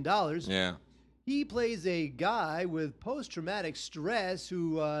 $1 million. Yeah. He plays a guy with post-traumatic stress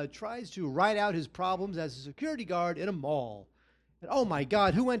who tries to ride out his problems as a security guard in a mall. And oh my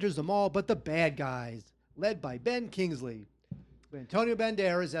God, who enters the mall but the bad guys, led by Ben Kingsley. Antonio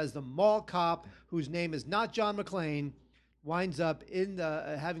Banderas as the mall cop, whose name is not John McClane, winds up in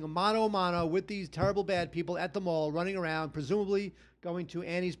having a mano-a-mano with these terrible bad people at the mall, running around, presumably going to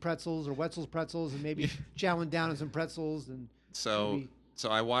Annie's Pretzels or Wetzel's Pretzels and maybe chowing down on some pretzels. And So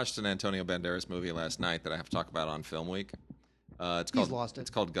I watched an Antonio Banderas movie last night that I have to talk about on Film Week. It's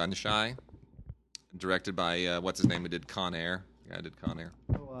called Gun Shy, directed by what's his name who did Con Air. Yeah, I did Con Air.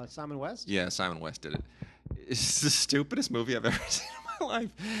 Simon West? Yeah, Simon West did it. It's the stupidest movie I've ever seen in my life.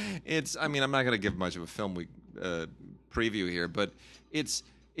 I'm not going to give much of a Film Week preview here, but it's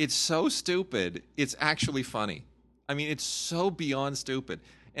so stupid. It's actually funny. I mean, it's so beyond stupid.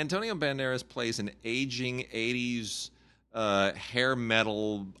 Antonio Banderas plays an aging 80s hair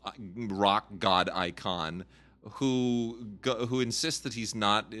metal rock god icon who insists that he's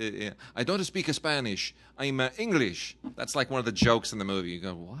not. I don't speak Spanish. I'm English. That's like one of the jokes in the movie. You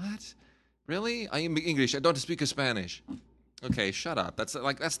go, what? Really? I am English. I don't speak Spanish. Okay, shut up.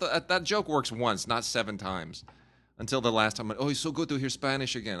 That joke works once, not 7 times. Until the last time, oh, he's so good to hear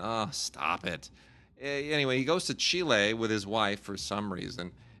Spanish again. Oh, stop it. Anyway, he goes to Chile with his wife for some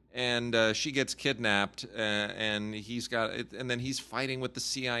reason, and she gets kidnapped, and then he's fighting with the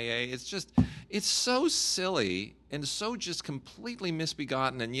CIA. It's so silly and so just completely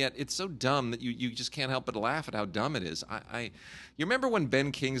misbegotten, and yet it's so dumb that you just can't help but laugh at how dumb it is. You remember when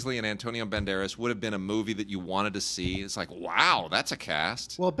Ben Kingsley and Antonio Banderas would have been a movie that you wanted to see? It's like, wow, that's a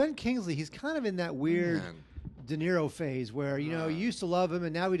cast. Well, Ben Kingsley, he's kind of in that weird Man. De Niro phase where, you used to love him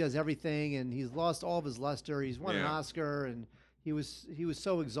and now he does everything and he's lost all of his luster. He's won an Oscar and he was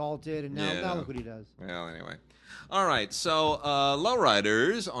so exalted, and now look what he does. Well, anyway. All right, so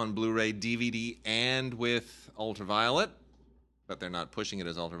Lowriders on Blu-ray, DVD, and with Ultraviolet, but they're not pushing it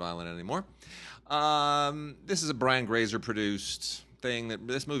as Ultraviolet anymore. This is a Brian Grazer produced thing.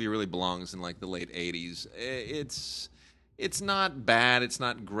 This movie really belongs in like the late 80s. It's not bad. It's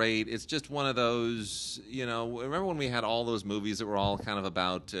not great. It's just one of those, remember when we had all those movies that were all kind of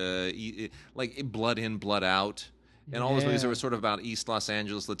about like Blood In, Blood Out? And all those movies that were sort of about East Los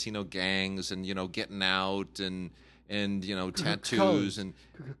Angeles Latino gangs and, getting out and and tattoos Colors. and.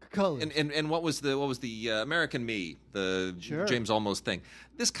 Colors. And what was the American Me, the Sure. James Olmos thing?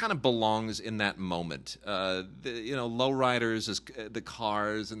 This kind of belongs in that moment. Lowriders is the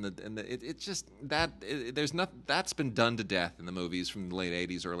cars and that's been done to death in the movies from the late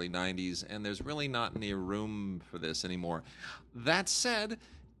 '80s, early '90s, and there's really not any room for this anymore. That said,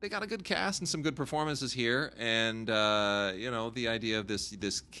 they got a good cast and some good performances here, and the idea of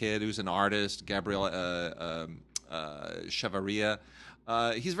this kid who's an artist, Gabriel Chavarria.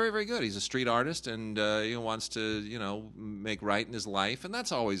 He's very, very good. He's a street artist, and he wants to, make right in his life, and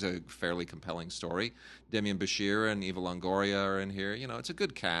that's always a fairly compelling story. Demian Bashir and Eva Longoria are in here. It's a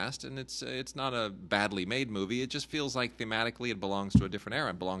good cast, and it's not a badly made movie. It just feels like thematically it belongs to a different era.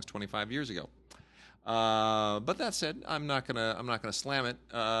 It belongs 25 years ago. But that said, I'm not gonna slam it.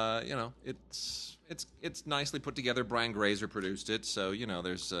 It's nicely put together. Brian Grazer produced it, so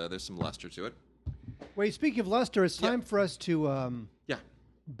there's some luster to it. Wait, speaking of luster, it's time for us to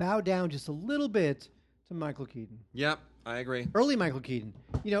bow down just a little bit to Michael Keaton. Yep, I agree. Early Michael Keaton.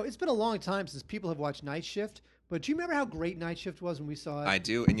 It's been a long time since people have watched Night Shift, but do you remember how great Night Shift was when we saw it? I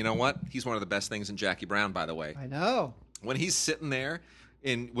do, and you know what? He's one of the best things in Jackie Brown, by the way. I know. When he's sitting there,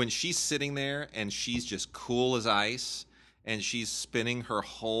 when she's sitting there and she's just cool as ice, and she's spinning her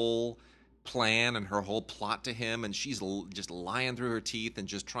whole plan and her whole plot to him, and she's just lying through her teeth and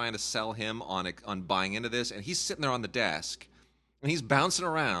just trying to sell him on buying into this, and he's sitting there on the desk and he's bouncing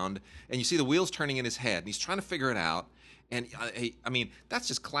around, and you see the wheels turning in his head, and he's trying to figure it out. And I mean, that's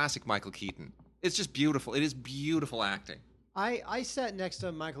just classic Michael Keaton. It's just beautiful. It is beautiful acting. I sat next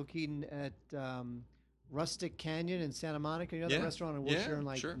to Michael Keaton at Rustic Canyon in Santa Monica. The restaurant in Wilshire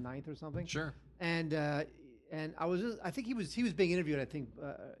in sure. 9th or something. Sure. And I think he was being interviewed. I think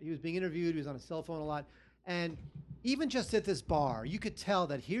he was being interviewed. He was on a cell phone a lot, and even just at this bar, you could tell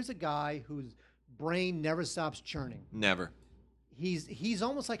that here's a guy whose brain never stops churning. Never. He's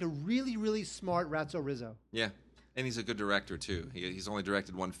almost like a really, really smart Ratso Rizzo. Yeah, and he's a good director too. He's only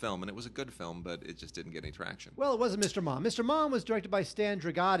directed one film, and it was a good film, but it just didn't get any traction. Well, it wasn't Mr. Mom. Mr. Mom was directed by Stan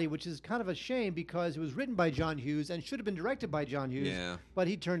Dragati, which is kind of a shame because it was written by John Hughes and should have been directed by John Hughes. Yeah. But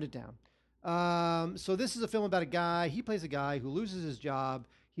he turned it down. So this is a film about a guy. He plays a guy who loses his job.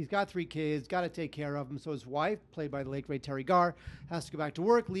 He's got 3 kids, got to take care of them. So his wife, played by the late great Terry Garr, has to go back to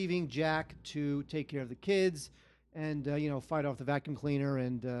work, leaving Jack to take care of the kids and fight off the vacuum cleaner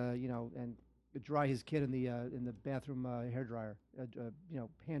and and dry his kid in the bathroom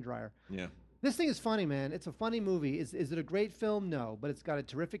hand dryer. Yeah. This thing is funny, man. It's a funny movie. Is it a great film? No, but it's got a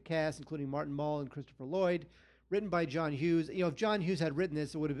terrific cast, including Martin Mull and Christopher Lloyd. Written by John Hughes. If John Hughes had written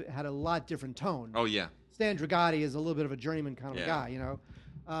this, it would have had a lot different tone. Oh yeah. Stan Dragati is a little bit of a journeyman kind of a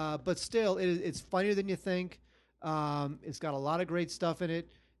guy, but still, it's funnier than you think. It's got a lot of great stuff in it.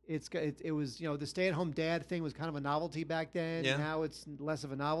 It was the stay-at-home dad thing was kind of a novelty back then. Yeah. Now it's less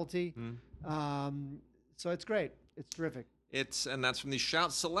of a novelty. So it's great. It's terrific. And that's from the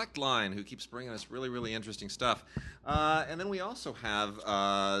Shout Select line, who keeps bringing us really, really interesting stuff. And then we also have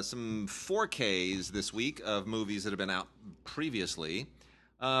some 4Ks this week of movies that have been out previously.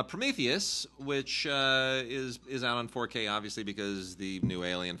 Prometheus, which is out on 4K, obviously, because the new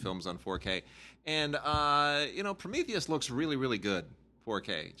Alien film's on 4K. And, Prometheus looks really, really good.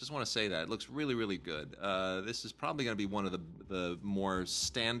 4K. Just want to say that. It looks really, really good. This is probably going to be one of the more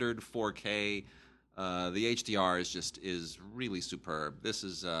standard 4K. The HDR is really superb. This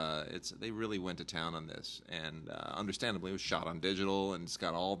is they really went to town on this, and understandably, it was shot on digital, and it's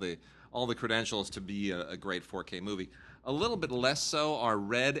got all the credentials to be a great 4K movie. A little bit less so are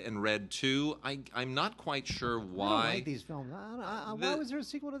Red and Red 2. I'm not quite sure why. I don't like these films. Why was there a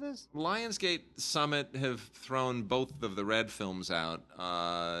sequel to this? Lionsgate Summit have thrown both of the Red films out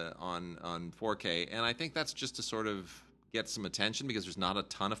on 4K, and I think that's just to sort of get some attention because there's not a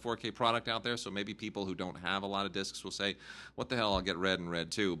ton of 4K product out there. So maybe people who don't have a lot of discs will say, "What the hell? I'll get Red and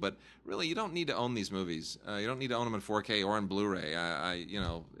Red too." But really, you don't need to own these movies. You don't need to own them in 4K or on Blu-ray.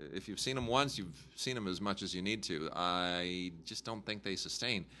 If you've seen them once, you've seen them as much as you need to. I just don't think they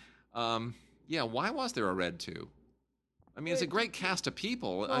sustain. Why was there a Red 2? I mean, it's a great cast of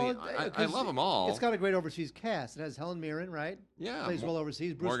people. Well, I love them all. It's got a great overseas cast. It has Helen Mirren, right? Yeah. Plays well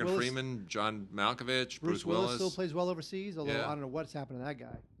overseas. Bruce Morgan Willis, Freeman, John Malkovich, Bruce Willis still plays well overseas, although I don't know what's happened to that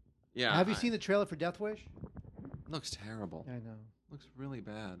guy. Yeah. Have you seen the trailer for Death Wish? Looks terrible. I know. Looks really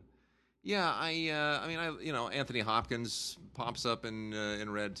bad. Yeah, Anthony Hopkins pops up in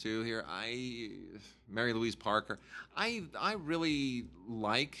Red 2 here. Mary Louise Parker. I really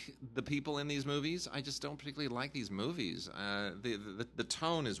like the people in these movies. I just don't particularly like these movies. The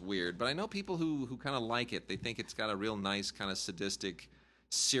tone is weird, but I know people who kind of like it. They think it's got a real nice kind of sadistic,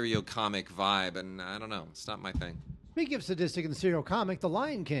 serio-comic vibe, and I don't know. It's not my thing. Speaking of sadistic and serial comic, The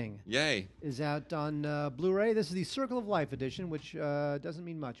Lion King Yay. is out on Blu-ray. This is the Circle of Life edition, which doesn't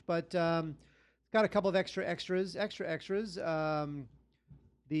mean much, but it's got a couple of extras. The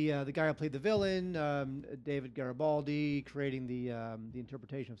guy who played the villain, David Garibaldi, creating the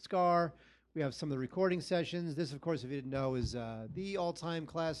interpretation of Scar. We have some of the recording sessions. This, of course, if you didn't know, is the all-time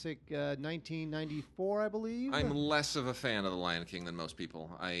classic, 1994, I believe. I'm less of a fan of The Lion King than most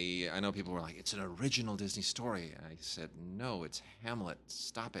people. I know people were like, it's an original Disney story. I said, no, it's Hamlet.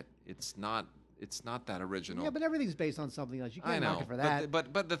 Stop it. It's not that original. Yeah, but everything's based on something else. You I can't know, knock it for that.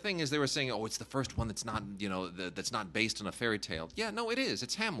 but the thing is, they were saying, oh, it's the first one that's not, that's not based on a fairy tale. Yeah, no, it is.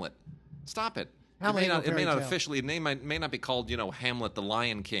 It's Hamlet. Stop it. Hamlet ain't no It may fairy not tale. officially, it may not be called, Hamlet the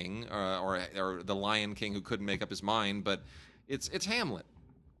Lion King, or the Lion King who couldn't make up his mind, but it's Hamlet.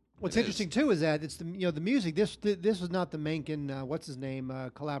 What's It interesting is. too is that it's the music. This was not the Menken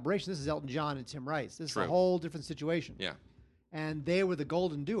collaboration. This is Elton John and Tim Rice. This is a True. whole different situation. Yeah. And they were the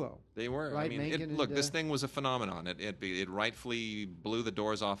golden duo. They were. Right, I mean, Menken look, and, this thing was a phenomenon. It rightfully blew the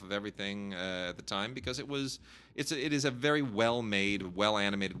doors off of everything at the time because it is a very well-made,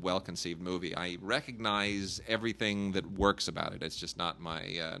 well-animated, well-conceived movie. I recognize everything that works about it. It's just not my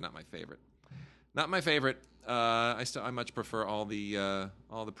favorite. Not my favorite. I much prefer all the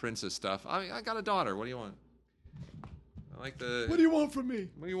princess stuff. I got a daughter. What do you want? I like the. What do you want from me?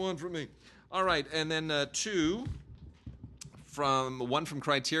 What do you want from me? All right, and then one from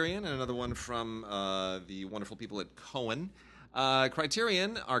Criterion and another one from the wonderful people at Cohen. Our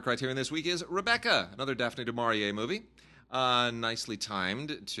Criterion this week is Rebecca, another Daphne du Maurier movie. Nicely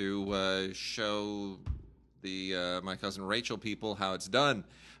timed to show the My Cousin Rachel people how it's done.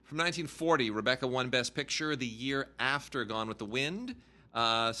 From 1940, Rebecca won Best Picture the year after Gone with the Wind.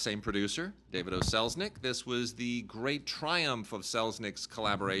 Same producer, David O. Selznick. This was the great triumph of Selznick's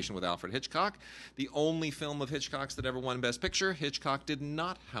collaboration with Alfred Hitchcock. The only film of Hitchcock's that ever won Best Picture. Hitchcock did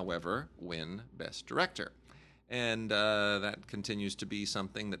not, however, win Best Director. And that continues to be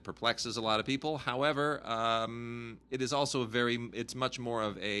something that perplexes a lot of people. However, it is also it's much more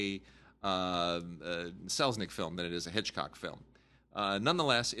of a Selznick film than it is a Hitchcock film.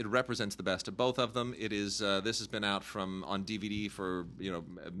 Nonetheless, it represents the best of both of them. It is. This has been out on DVD for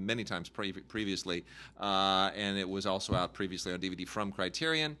many times previously, and it was also out previously on DVD from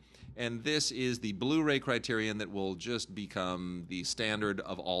Criterion. And this is the Blu-ray Criterion that will just become the standard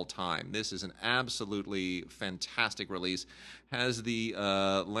of all time. This is an absolutely fantastic release. Has the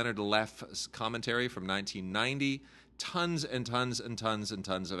Leonard Leff commentary from 1990. Tons and tons and tons and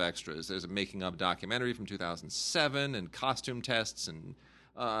tons of extras. There's a making of documentary from 2007 and costume tests and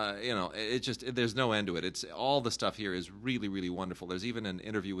there's no end to it. It's all the stuff here is really, really wonderful. There's even an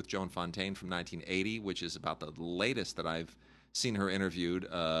interview with Joan Fontaine from 1980, which is about the latest that I've seen her interviewed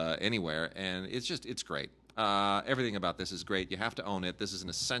anywhere, and it's great. Everything about this is great. You have to own it. This is an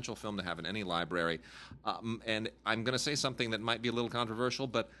essential film to have in any library. And I'm going to say something that might be a little controversial,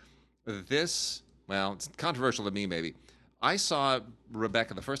 but this. Well, it's controversial to me, maybe. I saw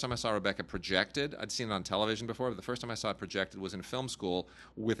Rebecca, the first time I saw Rebecca projected, I'd seen it on television before, but the first time I saw it projected was in film school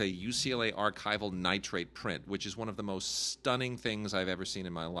with a UCLA archival nitrate print, which is one of the most stunning things I've ever seen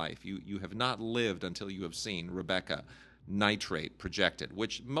in my life. You have not lived until you have seen Rebecca nitrate projected,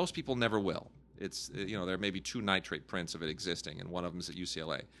 which most people never will. It's, there may be 2 nitrate prints of it existing, and one of them is at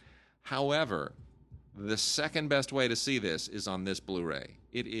UCLA. However, the second best way to see this is on this Blu-ray.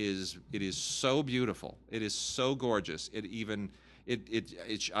 It is so beautiful. It is so gorgeous. I'd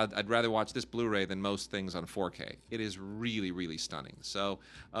rather watch this Blu-ray than most things on 4K. It is really, really stunning. So,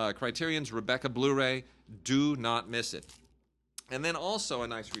 Criterion's Rebecca Blu-ray, do not miss it. And then also a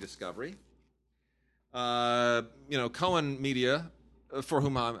nice rediscovery. Cohen Media, for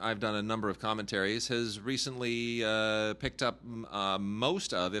whom I've done a number of commentaries, has recently picked up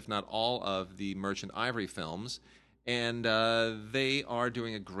most of, if not all of, the Merchant Ivory films, and they are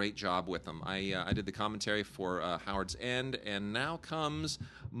doing a great job with them. I did the commentary for Howard's End, and now comes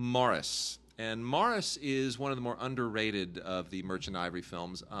Morris. And Morris is one of the more underrated of the Merchant Ivory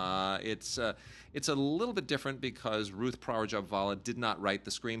films. It's a little bit different because Ruth Prawer-Jabvala did not write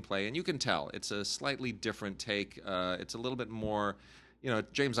the screenplay, and you can tell it's a slightly different take. It's a little bit more.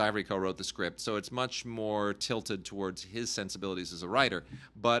 James Ivory co-wrote the script, so it's much more tilted towards his sensibilities as a writer.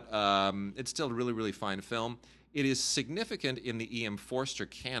 But it's still a really, really fine film. It is significant in the E.M. Forster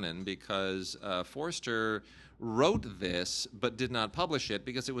canon because Forster wrote this but did not publish it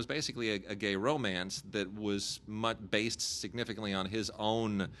because it was basically a gay romance that was based significantly on his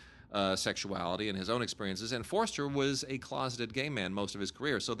own sexuality and his own experiences. And Forster was a closeted gay man most of his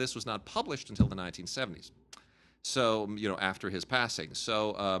career, so this was not published until the 1970s. So, after his passing.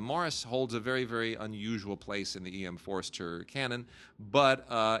 So, Morris holds a very, very unusual place in the E.M. Forster canon, but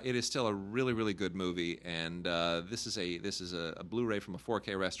it is still a really, really good movie. And this is a Blu-ray from a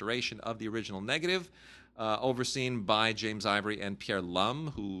 4K restoration of the original negative, overseen by James Ivory and Pierre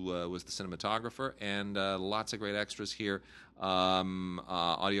Lum, who was the cinematographer, and lots of great extras here.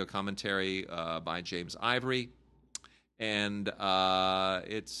 Audio commentary by James Ivory. And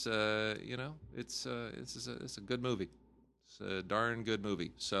it's a good movie. It's a darn good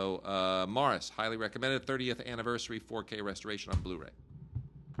movie. So Morris, highly recommended. 30th anniversary 4K restoration on Blu-ray.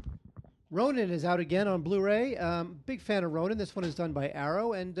 Ronin is out again on Blu-ray. Big fan of Ronin. This one is done by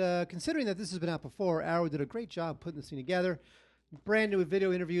Arrow, and considering that this has been out before, Arrow did a great job putting this thing together. Brand new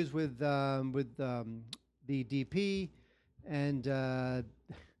video interviews with the DP, and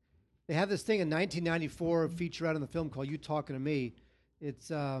they have this thing in 1994 feature out in the film called "You Talking to Me." It's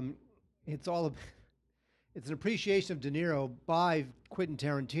an appreciation of De Niro by Quentin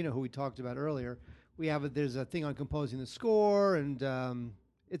Tarantino, who we talked about earlier. There's a thing on composing the score, and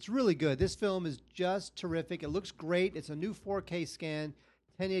it's really good. This film is just terrific. It looks great. It's a new 4K scan,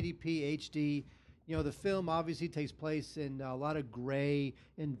 1080p HD. The film obviously takes place in a lot of gray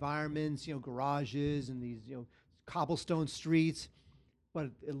environments, garages and these, cobblestone streets.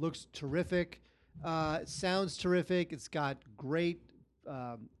 But it looks terrific. It sounds terrific. It's got great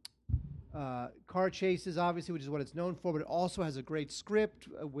car chases, obviously, which is what it's known for. But it also has a great script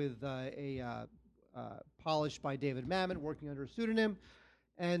with polished by David Mamet, working under a pseudonym.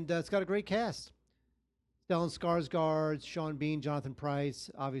 And it's got a great cast. Stellan Skarsgård, Sean Bean, Jonathan Pryce,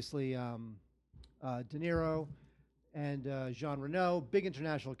 obviously De Niro, and Jean Reno. Big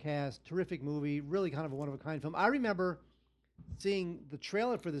international cast. Terrific movie. Really kind of a one-of-a-kind film. I remember seeing the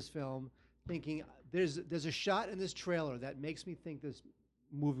trailer for this film, thinking there's a shot in this trailer that makes me think this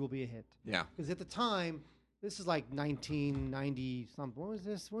movie will be a hit. Yeah. Because at the time, this is like 1990 something. What was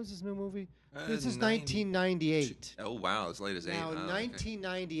this? What was this new movie? This is 1998. Oh wow, as late as 8. Now,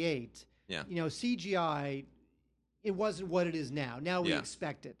 1998. Yeah. CGI, it wasn't what it is now. Now we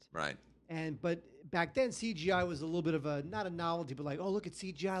expect it. Right. But back then CGI was a little bit of not a novelty, but like, oh, look at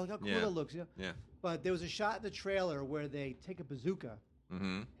CGI, look how cool it looks. Yeah. But there was a shot in the trailer where they take a bazooka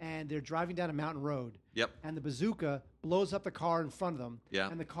and they're driving down a mountain road. Yep. And the bazooka blows up the car in front of them.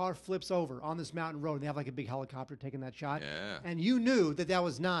 Yeah. And the car flips over on this mountain road. And they have like a big helicopter taking that shot. Yeah. And you knew that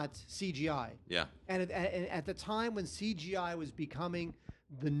was not CGI. Yeah. And at the time when CGI was becoming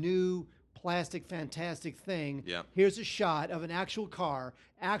the new plastic fantastic thing, here's a shot of an actual car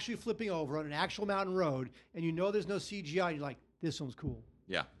actually flipping over on an actual mountain road, and you know there's no CGI. And you're like, this one's cool.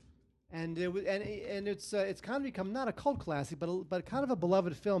 Yeah. And it's kind of become not a cult classic, but kind of a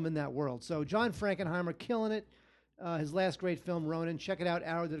beloved film in that world. So John Frankenheimer killing it. His last great film, Ronin. Check it out.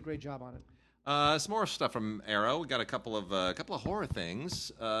 Arrow did a great job on it. Some more stuff from Arrow. We got a couple of horror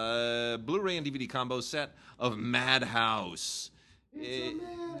things. Blu-ray and DVD combo set of Madhouse. You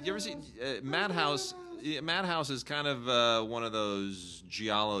ever see Madhouse? Madhouse is kind of one of those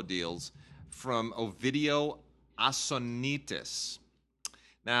giallo deals from Ovidio Assonitis.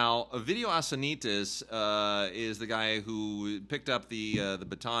 Now, Ovidio Assonitis is the guy who picked up the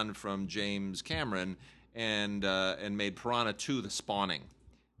baton from James Cameron and made Piranha 2: The Spawning.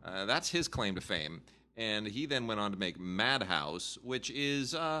 That's his claim to fame. And he then went on to make Madhouse, which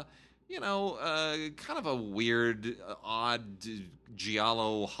is, kind of a weird, odd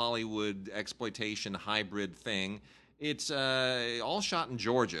giallo Hollywood exploitation hybrid thing. It's all shot in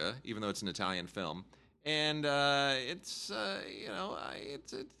Georgia, even though it's an Italian film. And it's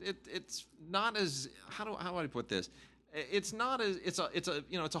not as how do I put this? It's not as it's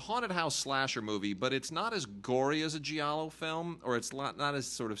a haunted house slasher movie, but it's not as gory as a giallo film, or it's not as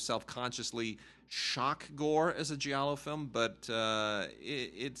sort of self-consciously shock gore as a giallo film. But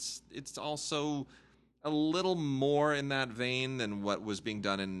it's also a little more in that vein than what was being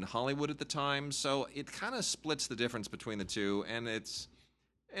done in Hollywood at the time. So it kind of splits the difference between the two, and it's.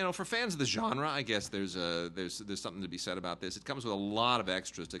 For fans of the genre, I guess there's something to be said about this. It comes with a lot of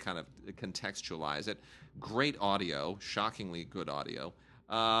extras to kind of contextualize it. Great audio, shockingly good audio.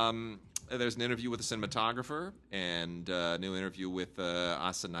 There's an interview with the cinematographer and a new interview with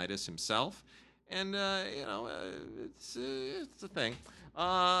Assonitis himself. And, it's a thing.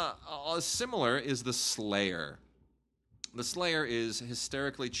 Similar is The Slayer. The Slayer is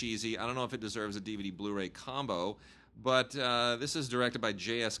hysterically cheesy. I don't know if it deserves a DVD Blu-ray combo. But this is directed by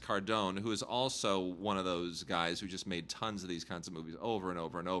J.S. Cardone, who is also one of those guys who just made tons of these kinds of movies over and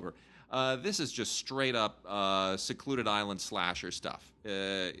over and over. This is just straight up secluded island slasher stuff.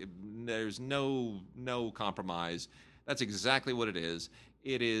 There's no compromise. That's exactly what it is.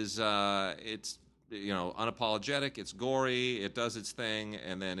 It is it's unapologetic. It's gory. It does its thing,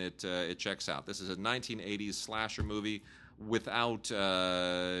 and then it checks out. This is a 1980s slasher movie without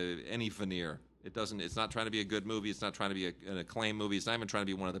any veneer. It's not trying to be a good movie. It's not trying to be an acclaimed movie. It's not even trying to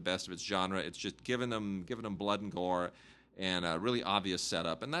be one of the best of its genre. It's just giving them blood and gore and a really obvious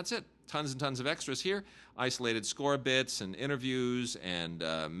setup, and that's it. Tons and tons of extras here, isolated score bits and interviews and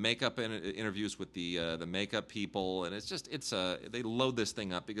makeup interviews with the makeup people, and they load this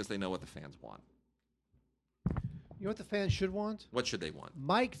thing up because they know what the fans want. You know what the fans should want? What should they want?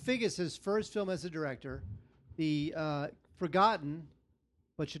 Mike Figgis' first film as a director, the forgotten,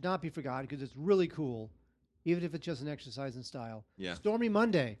 but should not be forgotten because it's really cool, even if it's just an exercise in style. Yeah. Stormy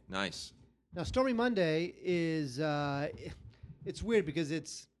Monday. Nice. Now, Stormy Monday is it's weird because it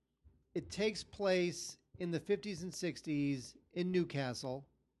takes place in the 50s and 60s in Newcastle,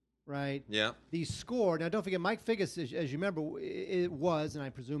 right? Yeah. The score. Now, don't forget, Mike Figgis, as you remember, it was, and I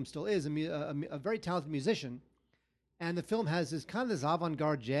presume still is, a very talented musician. And the film has this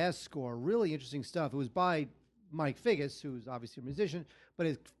avant-garde jazz score, really interesting stuff. It was by Mike Figgis, who's obviously a musician, but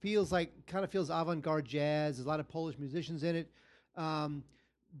it feels avant-garde jazz. There's a lot of Polish musicians in it.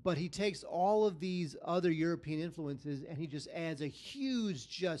 But he takes all of these other European influences and he just adds a huge,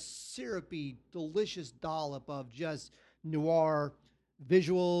 just syrupy, delicious dollop of just noir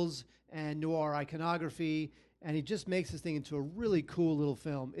visuals and noir iconography. And he just makes this thing into a really cool little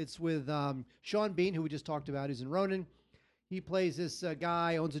film. It's with Sean Bean, who we just talked about, who's in Ronin. He plays this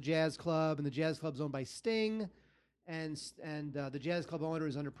guy, owns a jazz club, and the jazz club's owned by Sting. And the jazz club owner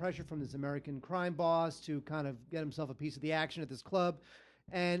is under pressure from this American crime boss to kind of get himself a piece of the action at this club.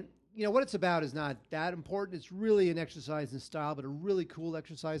 And, what it's about is not that important. It's really an exercise in style, but a really cool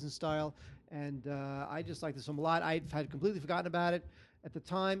exercise in style. And I just like this film a lot. I had completely forgotten about it. At the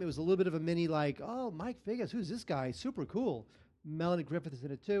time, it was a little bit of a mini oh, Mike Figgis, who's this guy? Super cool. Melanie Griffith is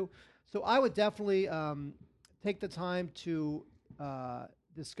in it too. So I would definitely take the time to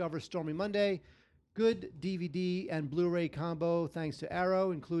discover Stormy Monday. Good DVD and Blu-ray combo thanks to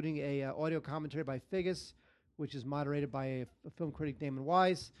Arrow, including a audio commentary by Figgis, which is moderated by a film critic, Damon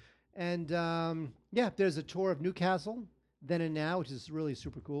Weiss. And, there's a tour of Newcastle, then and now, which is really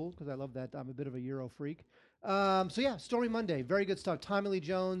super cool because I love that. I'm a bit of a Euro freak. Stormy Monday, very good stuff. Tommy Lee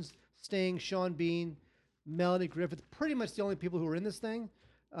Jones, Sting, Sean Bean, Melanie Griffith, pretty much the only people who are in this thing.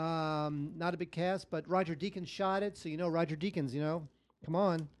 Not a big cast, but Roger Deakins shot it, so Roger Deakins, come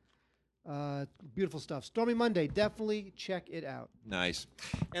on. Beautiful stuff. Stormy Monday, definitely check it out. Nice.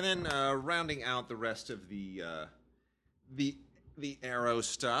 And then rounding out the rest of the Arrow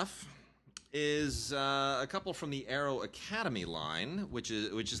stuff is a couple from the Arrow Academy line, which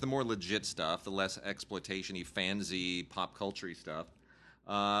is the more legit stuff, the less exploitation-y, fansy, pop culture-y stuff.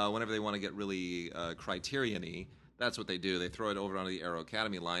 Whenever they want to get really Criterion-y, that's what they do. They throw it over onto the Arrow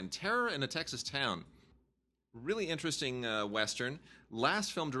Academy line. Terror in a Texas Town. Really interesting Western.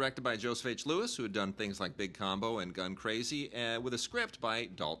 Last film directed by Joseph H. Lewis, who had done things like Big Combo and Gun Crazy, with a script by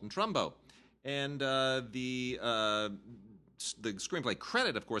Dalton Trumbo. And the screenplay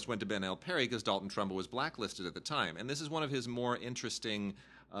credit, of course, went to Ben L. Perry because Dalton Trumbo was blacklisted at the time. And this is one of his more interesting,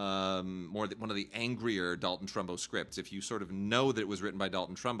 one of the angrier Dalton Trumbo scripts. If you sort of know that it was written by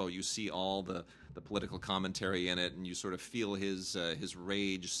Dalton Trumbo, you see all the political commentary in it, and you sort of feel his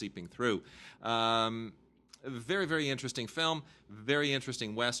rage seeping through. Very, very interesting film, very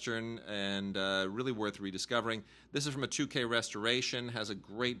interesting Western, and really worth rediscovering. This is from a 2K restoration, has a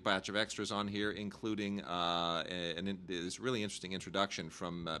great batch of extras on here, including this really interesting introduction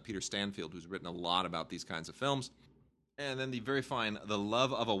from Peter Stanfield, who's written a lot about these kinds of films. And then the very fine The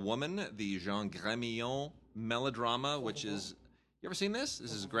Love of a Woman, the Jean Gramillon melodrama, which is... You ever seen this?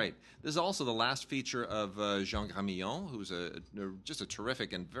 This is great. This is also the last feature of Jean Gramillon, who's just a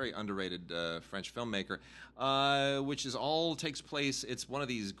terrific and very underrated French filmmaker, which takes place. It's one of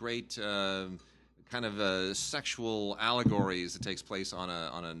these great kind of sexual allegories that takes place on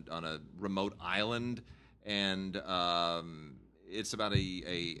a remote island, and it's about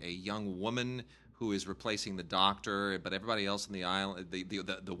a young woman who is replacing the doctor, but everybody else on the island,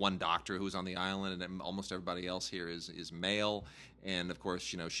 the one doctor who's on the island, and almost everybody else here is male. And of course,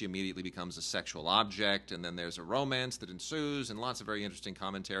 she immediately becomes a sexual object, and then there's a romance that ensues, and lots of very interesting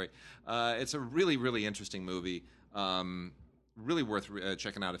commentary. It's a really, really interesting movie. Really worth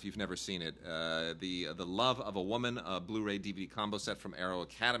checking out if you've never seen it. The Love of a Woman, a Blu-ray DVD combo set from Arrow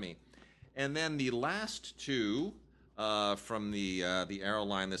Academy. And then the last two from the Arrow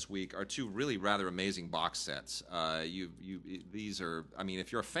line this week are two really rather amazing box sets. These are,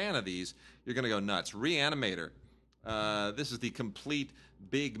 if you're a fan of these, you're going to go nuts. Reanimator, This is the complete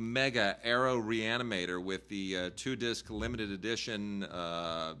big mega Arrow Reanimator with the 2-disc limited edition,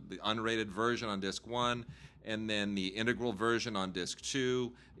 the unrated version on disc 1, and then the integral version on disc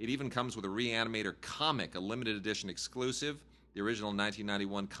 2. It even comes with a Reanimator comic, a limited edition exclusive. The original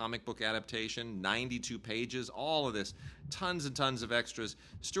 1991 comic book adaptation, 92 pages, all of this, tons and tons of extras.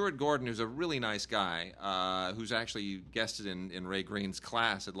 Stuart Gordon, who's a really nice guy, who's actually guested in Ray Green's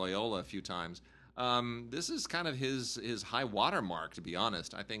class at Loyola a few times. This is kind of his high water mark, to be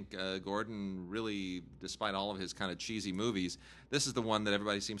honest. I think Gordon really, despite all of his kind of cheesy movies, this is the one that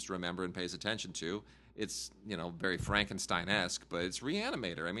everybody seems to remember and pays attention to. It's, very Frankenstein-esque, but it's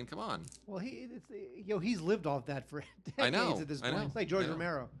Reanimator. I mean, come on. Well, he's lived off that for decades I know, at this I point. know, It's like George I know.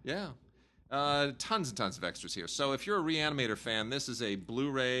 Romero. Yeah. Tons and tons of extras here. So if you're a Reanimator fan, this is a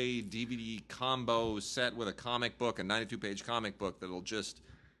Blu-ray DVD combo set with a comic book, a 92-page comic book that'll just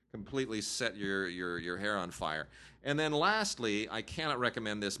completely set your hair on fire. And then lastly, I cannot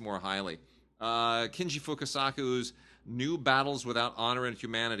recommend this more highly. Kinji Fukasaku's New Battles Without Honor and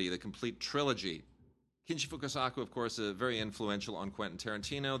Humanity, the complete trilogy. Kinji Fukasaku, of course, very influential on Quentin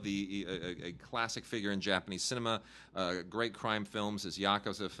Tarantino, a classic figure in Japanese cinema, great crime films, his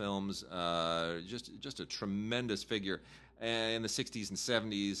Yakuza films, just a tremendous figure in the 60s and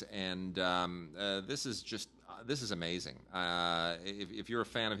 70s, and this is amazing. If you're a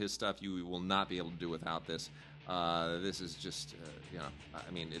fan of his stuff, you will not be able to do without this. This is just,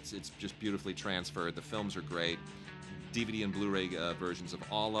 it's just beautifully transferred. The films are great. DVD and Blu-ray versions of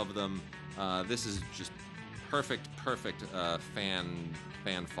all of them. This is just perfect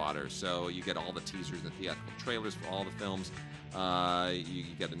fan fodder. So you get all the teasers and the theatrical trailers for all the films. You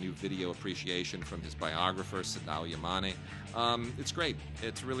get a new video appreciation from his biographer, Sadao Yamane. It's great.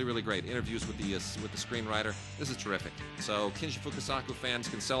 It's really, really great. Interviews with the screenwriter. This is terrific. So Kinji Fukasaku fans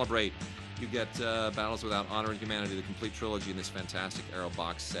can celebrate. You get Battles Without Honor and Humanity, the complete trilogy in this fantastic Arrow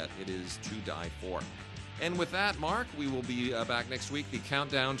box set. It is to die for. And with that, Mark, we will be back next week. The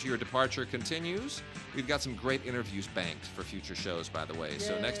countdown to your departure continues. We've got some great interviews banked for future shows, by the way. Yay.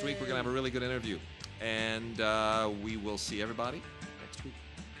 So next week, we're going to have a really good interview. And we will see everybody next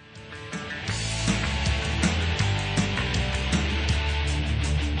week.